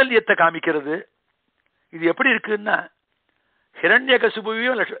வாத்சல்யத்தை காமிக்கிறது. இது எப்படி இருக்குன்னா,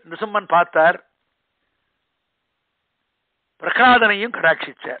 ஹிரண்யகசிபுவையும் நிருசிம்மன் பார்த்தார், பிரகலாதனையும்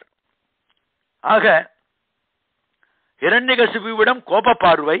கடாட்சிச்சார். ஆக ஹிரண்யகசிபுவிடம் கோப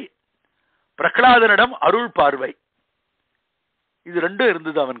பார்வை, பிரகலாதனிடம் அருள் பார்வை, இது ரெண்டும்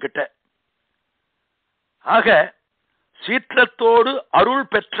இருந்தது அவன்கிட்ட. ஆக சீற்றத்தோடு அருள்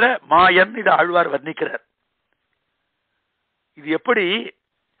பெற்ற மாயன் இது ஆழ்வார் வர்ணிக்கிறார். இது எப்படி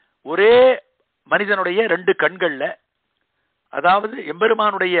ஒரே மனிதனுடைய ரெண்டு கண்கள்ல, அதாவது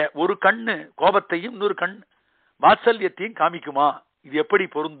எம்பெருமானுடைய ஒரு கண்ணு கோபத்தையும் இன்னொரு கண் வாத்சல்யத்தையும் காமிக்குமா, இது எப்படி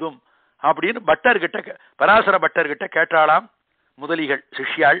பொருந்தும் அப்படின்னு பட்டர்கிட்ட, பராசர பட்டர்கிட்ட கேட்டாளாம் முதலிகள்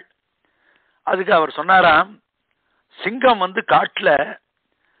சிஷ்யாள். அதுக்கு அவர் சொன்னாராம், சிங்கம் வந்து காட்டுல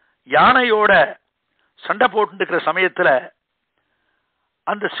யானையோட சண்டை போட்டு இருக்கிற சமயத்துல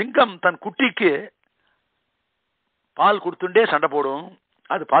அந்த சிங்கம் தன் குட்டிக்கு பால் கொடுத்துட்டே சண்டை போடும்,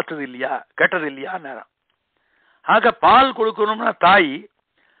 அது பார்த்தது இல்லையா கேட்டது இல்லையா நேரம். ஆக பால் கொடுக்கணும்னா தாய்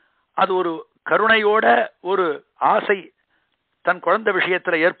அது ஒரு கருணையோட ஒரு ஆசை தன் குழந்தை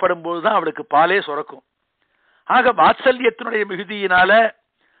விஷயத்துல ஏற்படும் போதுதான் அவளுக்கு பாலே சுரக்கும். ஆக வாத்சல்யத்தினுடைய மிகுதியினால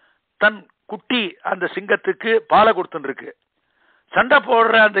தன் குட்டி அந்த சிங்கத்துக்கு பாலை கொடுத்துருக்கு. சண்டை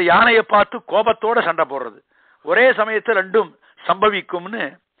போடுற அந்த யானையை பார்த்து கோபத்தோட சண்டை போடுறது, ஒரே சமயத்தில் ரெண்டும் சம்பவிக்கும்னு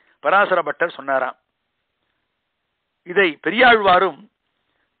பராசர பட்டர் சொன்னாராம். இதை பெரியாழ்வாரும்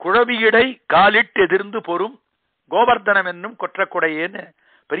குழவியிடை காலிட்டு எதிர்ந்து பொறும் கோவர்தனம் என்னும் கொற்றக்குடையேன்னு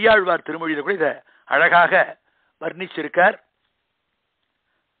பெரியாழ்வார் திருமொழியில கூட இதை அழகாக வர்ணிச்சிருக்கார்.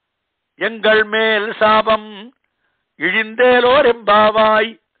 எங்கள் மேல் சாபம் இழிந்தேலோர்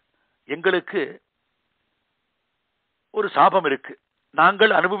எம்பாவாய், எங்களுக்கு ஒரு சாபம் இருக்கு,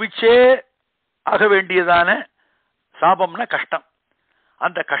 நாங்கள் அனுபவிச்சே ஆக வேண்டியதான சாபம்னா கஷ்டம்.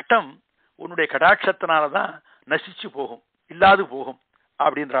 அந்த கஷ்டம் உன்னுடைய கடாட்சத்தினாலதான் நசிச்சு போகும், இல்லாது போகும்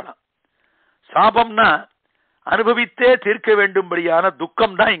அப்படின்றாலாம். சாபம்னா அனுபவித்தே தீர்க்க வேண்டும்படியான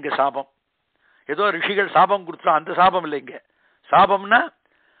துக்கம் தான் இங்க சாபம். ஏதோ ரிஷிகள் சாபம் கொடுத்தா அந்த சாபம் இல்லை. இங்க சாபம்னா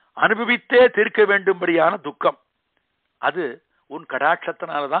அனுபவித்தே தீர்க்க வேண்டும்படியான துக்கம், அது உன்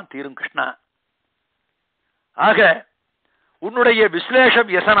கடாட்சத்தினால்தான் தீரும் கிருஷ்ணா. ஆக உன்னுடைய விஸ்லேஷ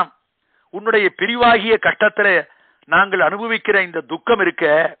வியசனம், உன்னுடைய பிரிவாகிய கஷ்டத்துல நாங்கள் அனுபவிக்கிற இந்த துக்கம் இருக்க,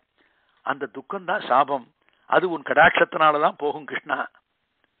 அந்த துக்கம் தான் சாபம், அது உன் கடாட்சத்தினாலதான் போகும் கிருஷ்ணா.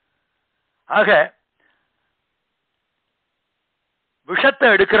 ஆக விஷத்தை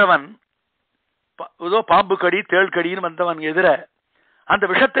எடுக்கிறவன், ஏதோ பாம்பு கடி தேள் கடின்னு வந்தவன் எதிர அந்த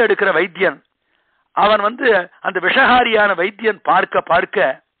விஷத்தை எடுக்கிற வைத்தியன், அவன் வந்து அந்த விஷகாரியான வைத்தியன் பார்க்க பார்க்க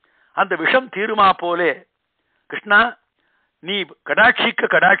அந்த விஷம் தீருமா போலே கிருஷ்ணா நீ கடாட்சிக்க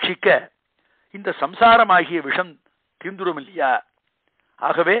கடாட்சிக்க இந்த சம்சாரமாகிய விஷம் தீந்துரும் இல்லையா.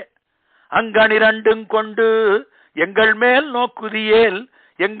 ஆகவே அங்கனிரண்டும் கொண்டு எங்கள் மேல் நோக்குதியேல்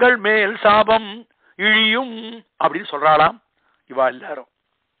எங்கள் மேல் சாபம் இழியும் அப்படின்னு சொல்றாளாம் இவா எல்லாரும்.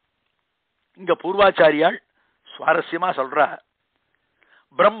 இங்க பூர்வாச்சாரியால் சுவாரஸ்யமா சொல்றா,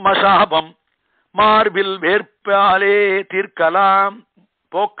 பிரம்மசாபம் மார்பில் வேர்ப்பாலே தீர்க்கலாம்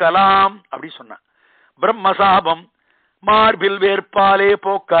போக்கலாம் அப்படி சொன்ன. பிரம்மசாபம் மார்பில் வேர்ப்பாலே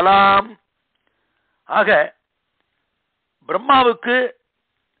போக்கலாம். ஆக பிரம்மாவுக்கு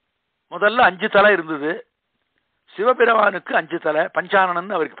முதல்ல 5 தலை இருந்தது, சிவபெருமானுக்கு 5 தலை,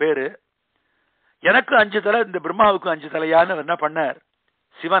 பஞ்சானனன் அவருக்கு பேரு. எனக்கு 5 தலை, இந்த பிரம்மாவுக்கு 5 தலையான்னு என்ன பண்ணார்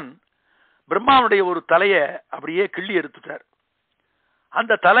சிவன், பிரம்மாவுடைய ஒரு தலைய அப்படியே கிள்ளி எடுத்துட்டார்.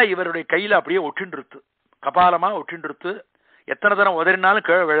 அந்த தலை இவருடைய கையில அப்படியே ஒட்டின்றுத்து, கபாலமா ஒட்டின்றுத்து. எத்தனை தரம் உதறினாலும்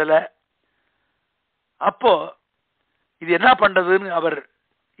கீழே விழல. அப்போ இது என்ன பண்றதுன்னு அவர்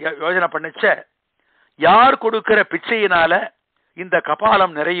யோசனை பண்ணச்ச, யார் கொடுக்கிற பிச்சையினால இந்த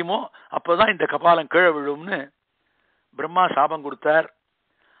கபாலம் நிறையுமோ அப்போதான் இந்த கபாலம் கீழே விழும்னு பிரம்மா சாபம் கொடுத்தார்.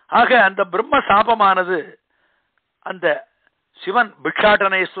 ஆக அந்த பிரம்ம சாபமானது அந்த சிவன்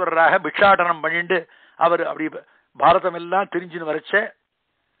பிக்ஷாடனேஸ்வரராக பிக்ஷாடனம் பண்ணிட்டு அவர் அப்படி பாரதம் எல்லாம் தெரிஞ்சுன்னு வரைச்ச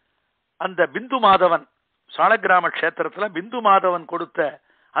அந்த பிந்து மாதவன் சாலக்கிராம கஷேத்திரத்துல பிந்து மாதவன் கொடுத்த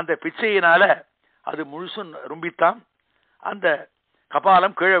அந்த பிச்சையினால அது முழுசும் ரும்பித்தான் அந்த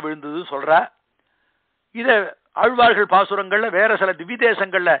கபாலம் கீழே விழுந்தது சொல்றா. இத ஆழ்வார்கள் பாசுரங்கள்ல வேற சில திவ்ய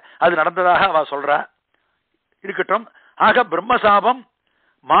தேசங்கள்ல அது நடந்ததாக அவ சொல்றா. இருக்கட்டும். ஆக பிரம்மசாபம்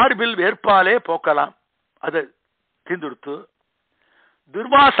மார்பில் வேற்பாலே போக்கலாம், அது தீர்ந்துடுத்து.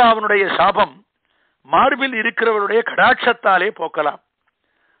 துர்வாசாவனுடைய சாபம் மார்பில் இருக்கிறவருடைய கடாட்சத்தாலே போக்கலாம்.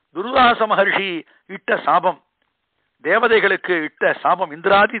 துர்வாச மகர்ஷி இட்ட சாபம், தேவதைகளுக்கு இட்ட சாபம்,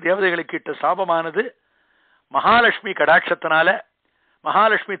 இந்திராதி தேவதைகளுக்கு இட்ட சாபமானது மகாலட்சுமி கடாட்சத்தினால,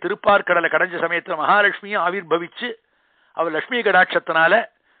 மகாலட்சுமி திருப்பார்கடலை கடைஞ்ச சமயத்தில் மகாலட்சுமியும் ஆவிர்பவிச்சு அவர் லட்சுமி கடாட்சத்தினால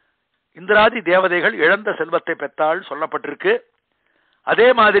இந்திராதி தேவதைகள் இழந்த செல்வத்தை பெற்றாள் சொல்லப்பட்டிருக்கு. அதே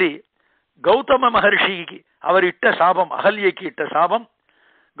மாதிரி கௌதம மகர்ஷிக்கு அவர் இட்ட சாபம், அகல்யைக்கு இட்ட சாபம்,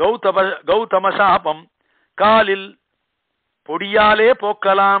 கௌதம சாபம் காலில் பொடியாலே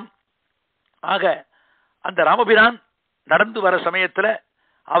போக்கலாம். ஆக அந்த ராமபிரான் நடந்து வர சமயத்துல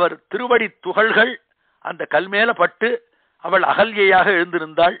அவர் திருவடி துகள்கள் அந்த கல் மேல பட்டு அவள் அகல்யையாக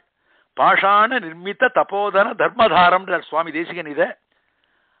எழுந்திருந்தாள். பாஷான நிர்மித்த தபோதன தர்மதாரம் சுவாமி தேசிகன் இத.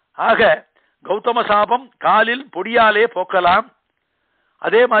 ஆக கௌதம சாபம் காலில் பொடியாலே போக்கலாம்.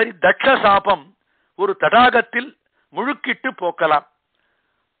 அதே மாதிரி தட்ச சாபம் ஒரு தடாகத்தில் முழுக்கிட்டு போக்கலாம்.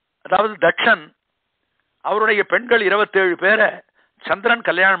 அதாவது தட்சன் அவருடைய பெண்கள் 27 பேரை சந்திரன்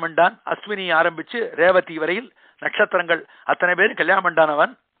கல்யாணம் பண்ணான். அஸ்வினி ஆரம்பிச்சு ரேவதி வரையில் நட்சத்திரங்கள் அத்தனை பேரும் கல்யாணம்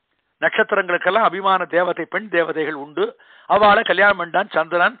பண்ணானவன். நட்சத்திரங்களுக்கெல்லாம் அபிமான தேவதை பெண் தேவதைகள் உண்டு. அவளை கல்யாணம் பண்ணான்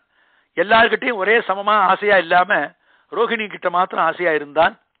சந்திரன். எல்லார்கிட்டையும் ஒரே சமமா ஆசையா இல்லாம ரோஹிணி கிட்ட மாத்திரம் ஆசையா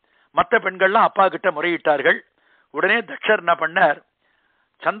இருந்தான். மற்ற பெண்கள்லாம் அப்பா கிட்ட முறையிட்டார்கள். உடனே தட்சர் என்ன பண்ணார்,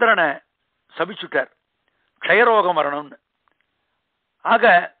 சந்திரனை சபிச்சுட்டார், க்ஷயரோகம் வரணும்னு. ஆக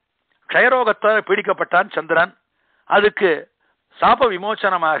க்ஷயரோகத்தால் பீடிக்கப்பட்டான் சந்திரன். அதுக்கு சாப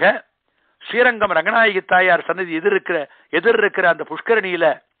விமோச்சனமாக ஸ்ரீரங்கம் ரங்கநாயகி தாயார் சன்னதி எதிர் இருக்கிற அந்த புஷ்கரணியில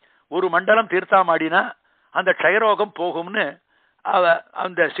ஒரு மண்டலம் தீர்த்தாமாடினா அந்த க்ஷயரோகம் போகும்னு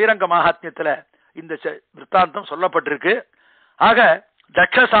அந்த ஸ்ரீரங்க மகாத்மியத்துல இந்த விற்த்தாந்தம் சொல்லப்பட்டிருக்கு. ஆக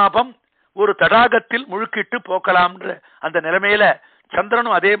தட்சசாபம் ஒரு தடாகத்தில் முழுக்கிட்டு போக்கலாம்ன்ற அந்த நிலைமையில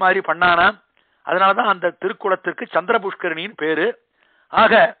சந்திரனும் அதே மாதிரி பண்ணானாம். அதனாலதான் அந்த திருக்குளத்திற்கு சந்திர புஷ்கரணியின் பேரு.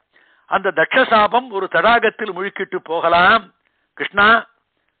 ஆக அந்த தட்சசாபம் ஒரு தடாகத்தில் முழுக்கிட்டு போகலாம். கிருஷ்ணா,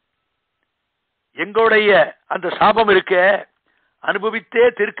 எங்களுடைய அந்த சாபம் இருக்க அனுபவித்தே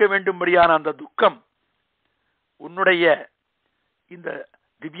தீர்க்க வேண்டும்படியான அந்த துக்கம் உன்னுடைய இந்த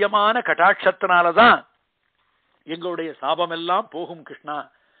திவ்யமான கடாட்சத்தினாலதான் எங்களுடைய சாபம் எல்லாம் போகும் கிருஷ்ணா.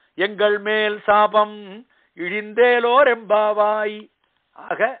 எங்கள் மேல் சாபம் இழிந்தேலோர் எம்பாவாய்.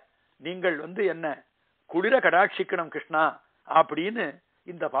 ஆக நீங்கள் என்ன குளிர கடாட்சிக்கணும் கிருஷ்ணா அப்படின்னு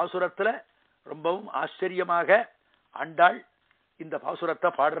இந்த பாசுரத்துல ரொம்பவும் ஆச்சரியமாக ஆண்டாள் இந்த பாசுரத்தை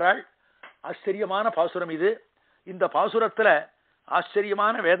பாடுறாள். ஆச்சரியமான பாசுரம் இது. இந்த பாசுரத்துல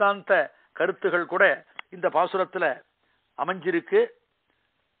ஆச்சரியமான வேதாந்த கருத்துகள் கூட இந்த பாசுரத்துல அமைஞ்சிருக்கு.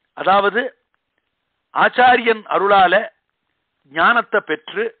 அதாவது ஆச்சாரியன் அருளால ஞானத்தை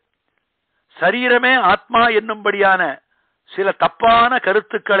பெற்று சரீரமே ஆத்மா என்னும்படியான சில தப்பான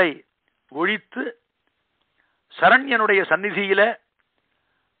கருத்துக்களை ஒழித்து சரண்யனுடைய சந்நிதியில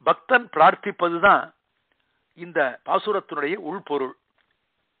பக்தன் பிரார்த்திப்பதுதான் இந்த பாசுரத்தினுடைய உள்பொருள்.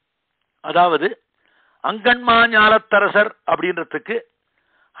 அதாவது அங்கன்மாஞாலத்தரசர் அப்படின்றதுக்கு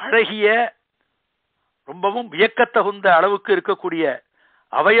அழகிய ரொம்பவும் வியக்கத்தகுந்த அளவுக்கு இருக்கக்கூடிய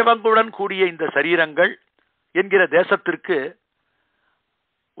அவயவங்களுடன் கூடிய இந்த சரீரங்கள் என்கிற தேசத்திற்கு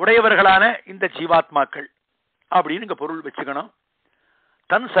உடையவர்களான இந்த ஜீவாத்மாக்கள் அப்படின்னு இங்க பொருள் வச்சுக்கணும்.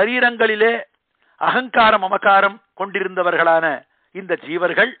 தன் சரீரங்களிலே அகங்காரம் மமகாரம் கொண்டிருந்தவர்களான இந்த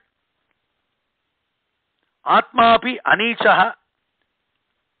ஜீவர்கள் ஆத்மாபி அனீச்சா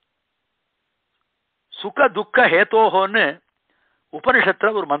சுக துக்க ஹேதோஹோன்னு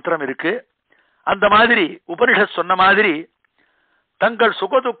உபனிஷத்துல ஒரு மந்திரம் இருக்கு. அந்த மாதிரி உபனிஷத் சொன்ன மாதிரி தங்கள்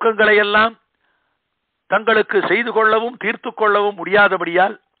சுக துக்கங்களை எல்லாம் தங்களுக்கு செய்து கொள்ளவும் தீர்த்து கொள்ளவும்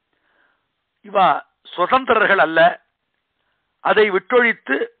முடியாதபடியால் இவா சுதந்திரர்கள் அல்ல. அதை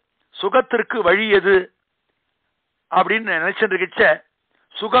விட்டொழித்து சுகத்திற்கு வழி எது அப்படின்னு நினைச்சிருக்க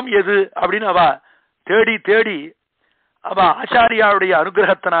சுகம் எது அப்படின்னு அவ தேடி தேடி அவ ஆச்சாரியாவுடைய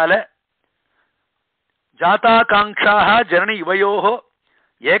அனுகிரகத்தினால ஜாதாகாங்ஷாஹ ஜனனி யுவயோஹோ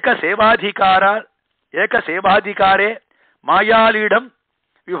ஏக சேவாதிகாரே மாயாலீடம்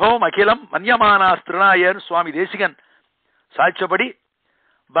விபவம் அகிலம் மன்யமானாஸ்திருநாயர் சுவாமி தேசிகன் சாட்சபடி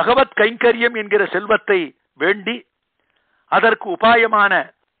பகவத் கைங்கரியம் என்கிற செல்வத்தை வேண்டி அதற்கு உபாயமான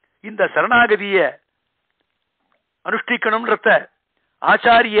இந்த சரணாகதிய அனுஷ்டிக்கணும்ன்றத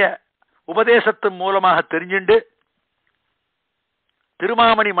ஆச்சாரிய உபதேசத்தின் மூலமாக தெரிஞ்சுண்டு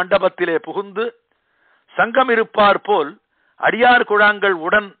திருமாமணி மண்டபத்திலே புகுந்து சங்கம் இருப்பார் போல் அடியார் குழாங்கள்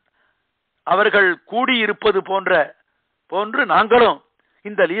உடன் அவர்கள் கூடியிருப்பது போன்று நாங்களும்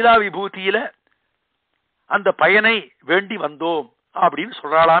இந்த லீலா விபூதியில அந்த பயனை வேண்டி வந்தோம் அப்படின்னு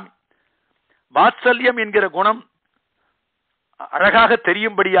சொல்றாளாம். வாத்சல்யம் என்கிற குணம் அழகாக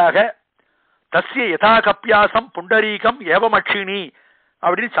தெரியும்படியாக தஸ்ய யதா கப்பியாசம் புண்டரீகம் ஏவமட்சிணி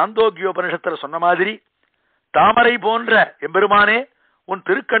அப்படின்னு சாந்தோக்கியோபனிஷத்துல சொன்ன மாதிரி தாமரை போன்ற எம்பெருமானே உன்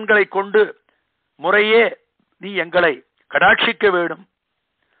திருக்கண்களை கொண்டு முறையே நீ எங்களை கடாட்சிக்க வேண்டும்.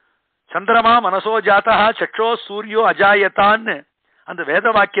 சந்திரமா மனசோ ஜாத்தா சற்றோ சூரியோ அஜாயத்தான்னு அந்த வேத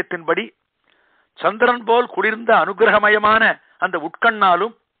வாக்கியத்தின்படி சந்திரன் போல் குளிர்ந்த அனுகிரகமயமான அந்த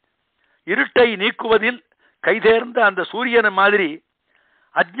உட்கண்ணாலும் இருட்டை நீக்குவதில் கைதேர்ந்த அந்த சூரியன் மாதிரி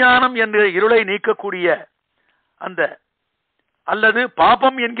அஜ்ஞானம் என்ற இருளை நீக்கக்கூடிய அந்த அல்லது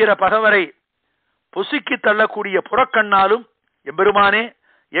பாபம் என்கிற பகவரை பொசுக்கி தள்ளக்கூடிய புறக்கண்ணாலும் எம்பெருமானே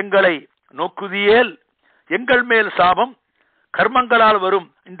எங்களை நோக்குதியேல் எங்கள் மேல் சாபம் கர்மங்களால் வரும்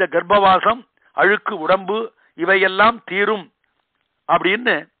இந்த கர்ப்பவாசம் அழுக்கு உடம்பு இவையெல்லாம் தீரும்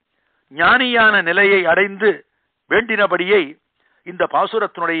அப்படின்னு ஞானியான நிலையை அடைந்து வேண்டினபடியை இந்த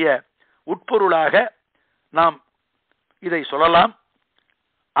பாசுரத்தினுடைய உட்பொருளாக நாம் இதை சொல்லலாம்.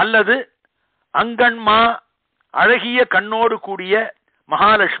 அல்லது அங்கன்மா அழகிய கண்ணோடு கூடிய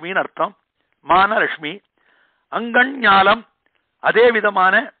மகாலட்சுமின்னு அர்த்தம். மானலட்சுமி அங்கண் ஞாலம் அதே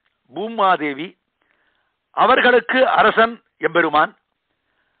விதமான பூமாதேவி அவர்களுக்கு அரசன் எம்பெருமான்.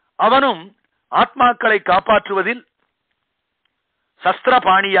 அவனும் ஆத்மாக்களை காப்பாற்றுவதில்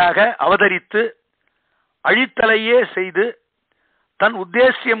சஸ்திரபாணியாக அவதரித்து அழித்தலையே செய்து தன்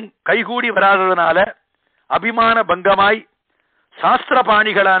உத்தேசியம் கைகூடி வராததனால அபிமான பங்கமாய்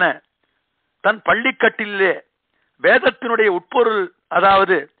சாஸ்திரபாணிகளான தன் பள்ளிக்கட்டிலே வேதத்தினுடைய உட்பொருள்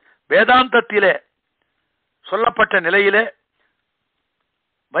அதாவது வேதாந்தத்திலே சொல்லப்பட்ட நிலையிலே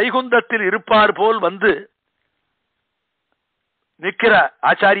வைகுந்தத்தில் இருப்பார் போல் வந்து நிற்கிற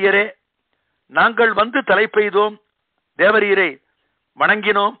ஆச்சாரியரே, நாங்கள் வந்து தலை பெய்தோம், தேவரீரை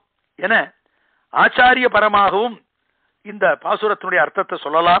வணங்கினோம் என ஆச்சாரிய பரமாகவும் இந்த பாசுரத்தினுடைய அர்த்தத்தை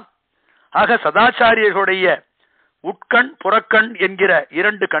சொல்லலாம். ஆக சதாச்சாரியர்களுடைய உட்கண் புறக்கண் என்கிற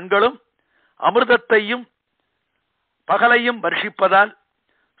இரண்டு கண்களும் அமிர்தத்தையும் பகலையும் வர்ஷிப்பதால்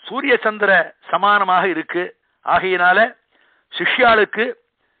சூரிய சந்திர சமானமாக இருக்கு. ஆகையினால சிஷ்யாளுக்கு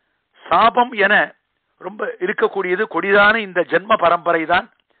சாபம் என ரொம்ப இருக்கக்கூடியது கொடிதான இந்த ஜென்ம பரம்பரை தான்.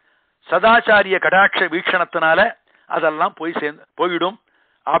 சதாச்சாரிய கடாட்ச வீக்ஷணத்தினால அதெல்லாம் போயிடும்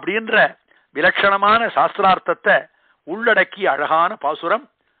அப்படின்ற விலட்சணமான சாஸ்திரார்த்தத்தை உள்ளடக்கி அழகான பாசுரம்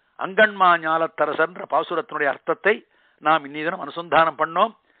அங்கன்மா ஞாலத்தரசன்ற பாசுரத்தினுடைய அர்த்தத்தை நாம் இன்னிதனம் அனுசந்தானம்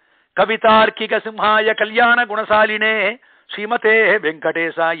பண்ணோம். கவிதார்க்கிக சிம்ஹாய கல்யாண குணசாலினே ஸ்ரீமதே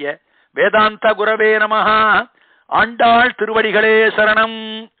வெங்கடேசாய வேதாந்த குரவே நமஹ. ஆண்டாள் திருவடிகளே சரணம்.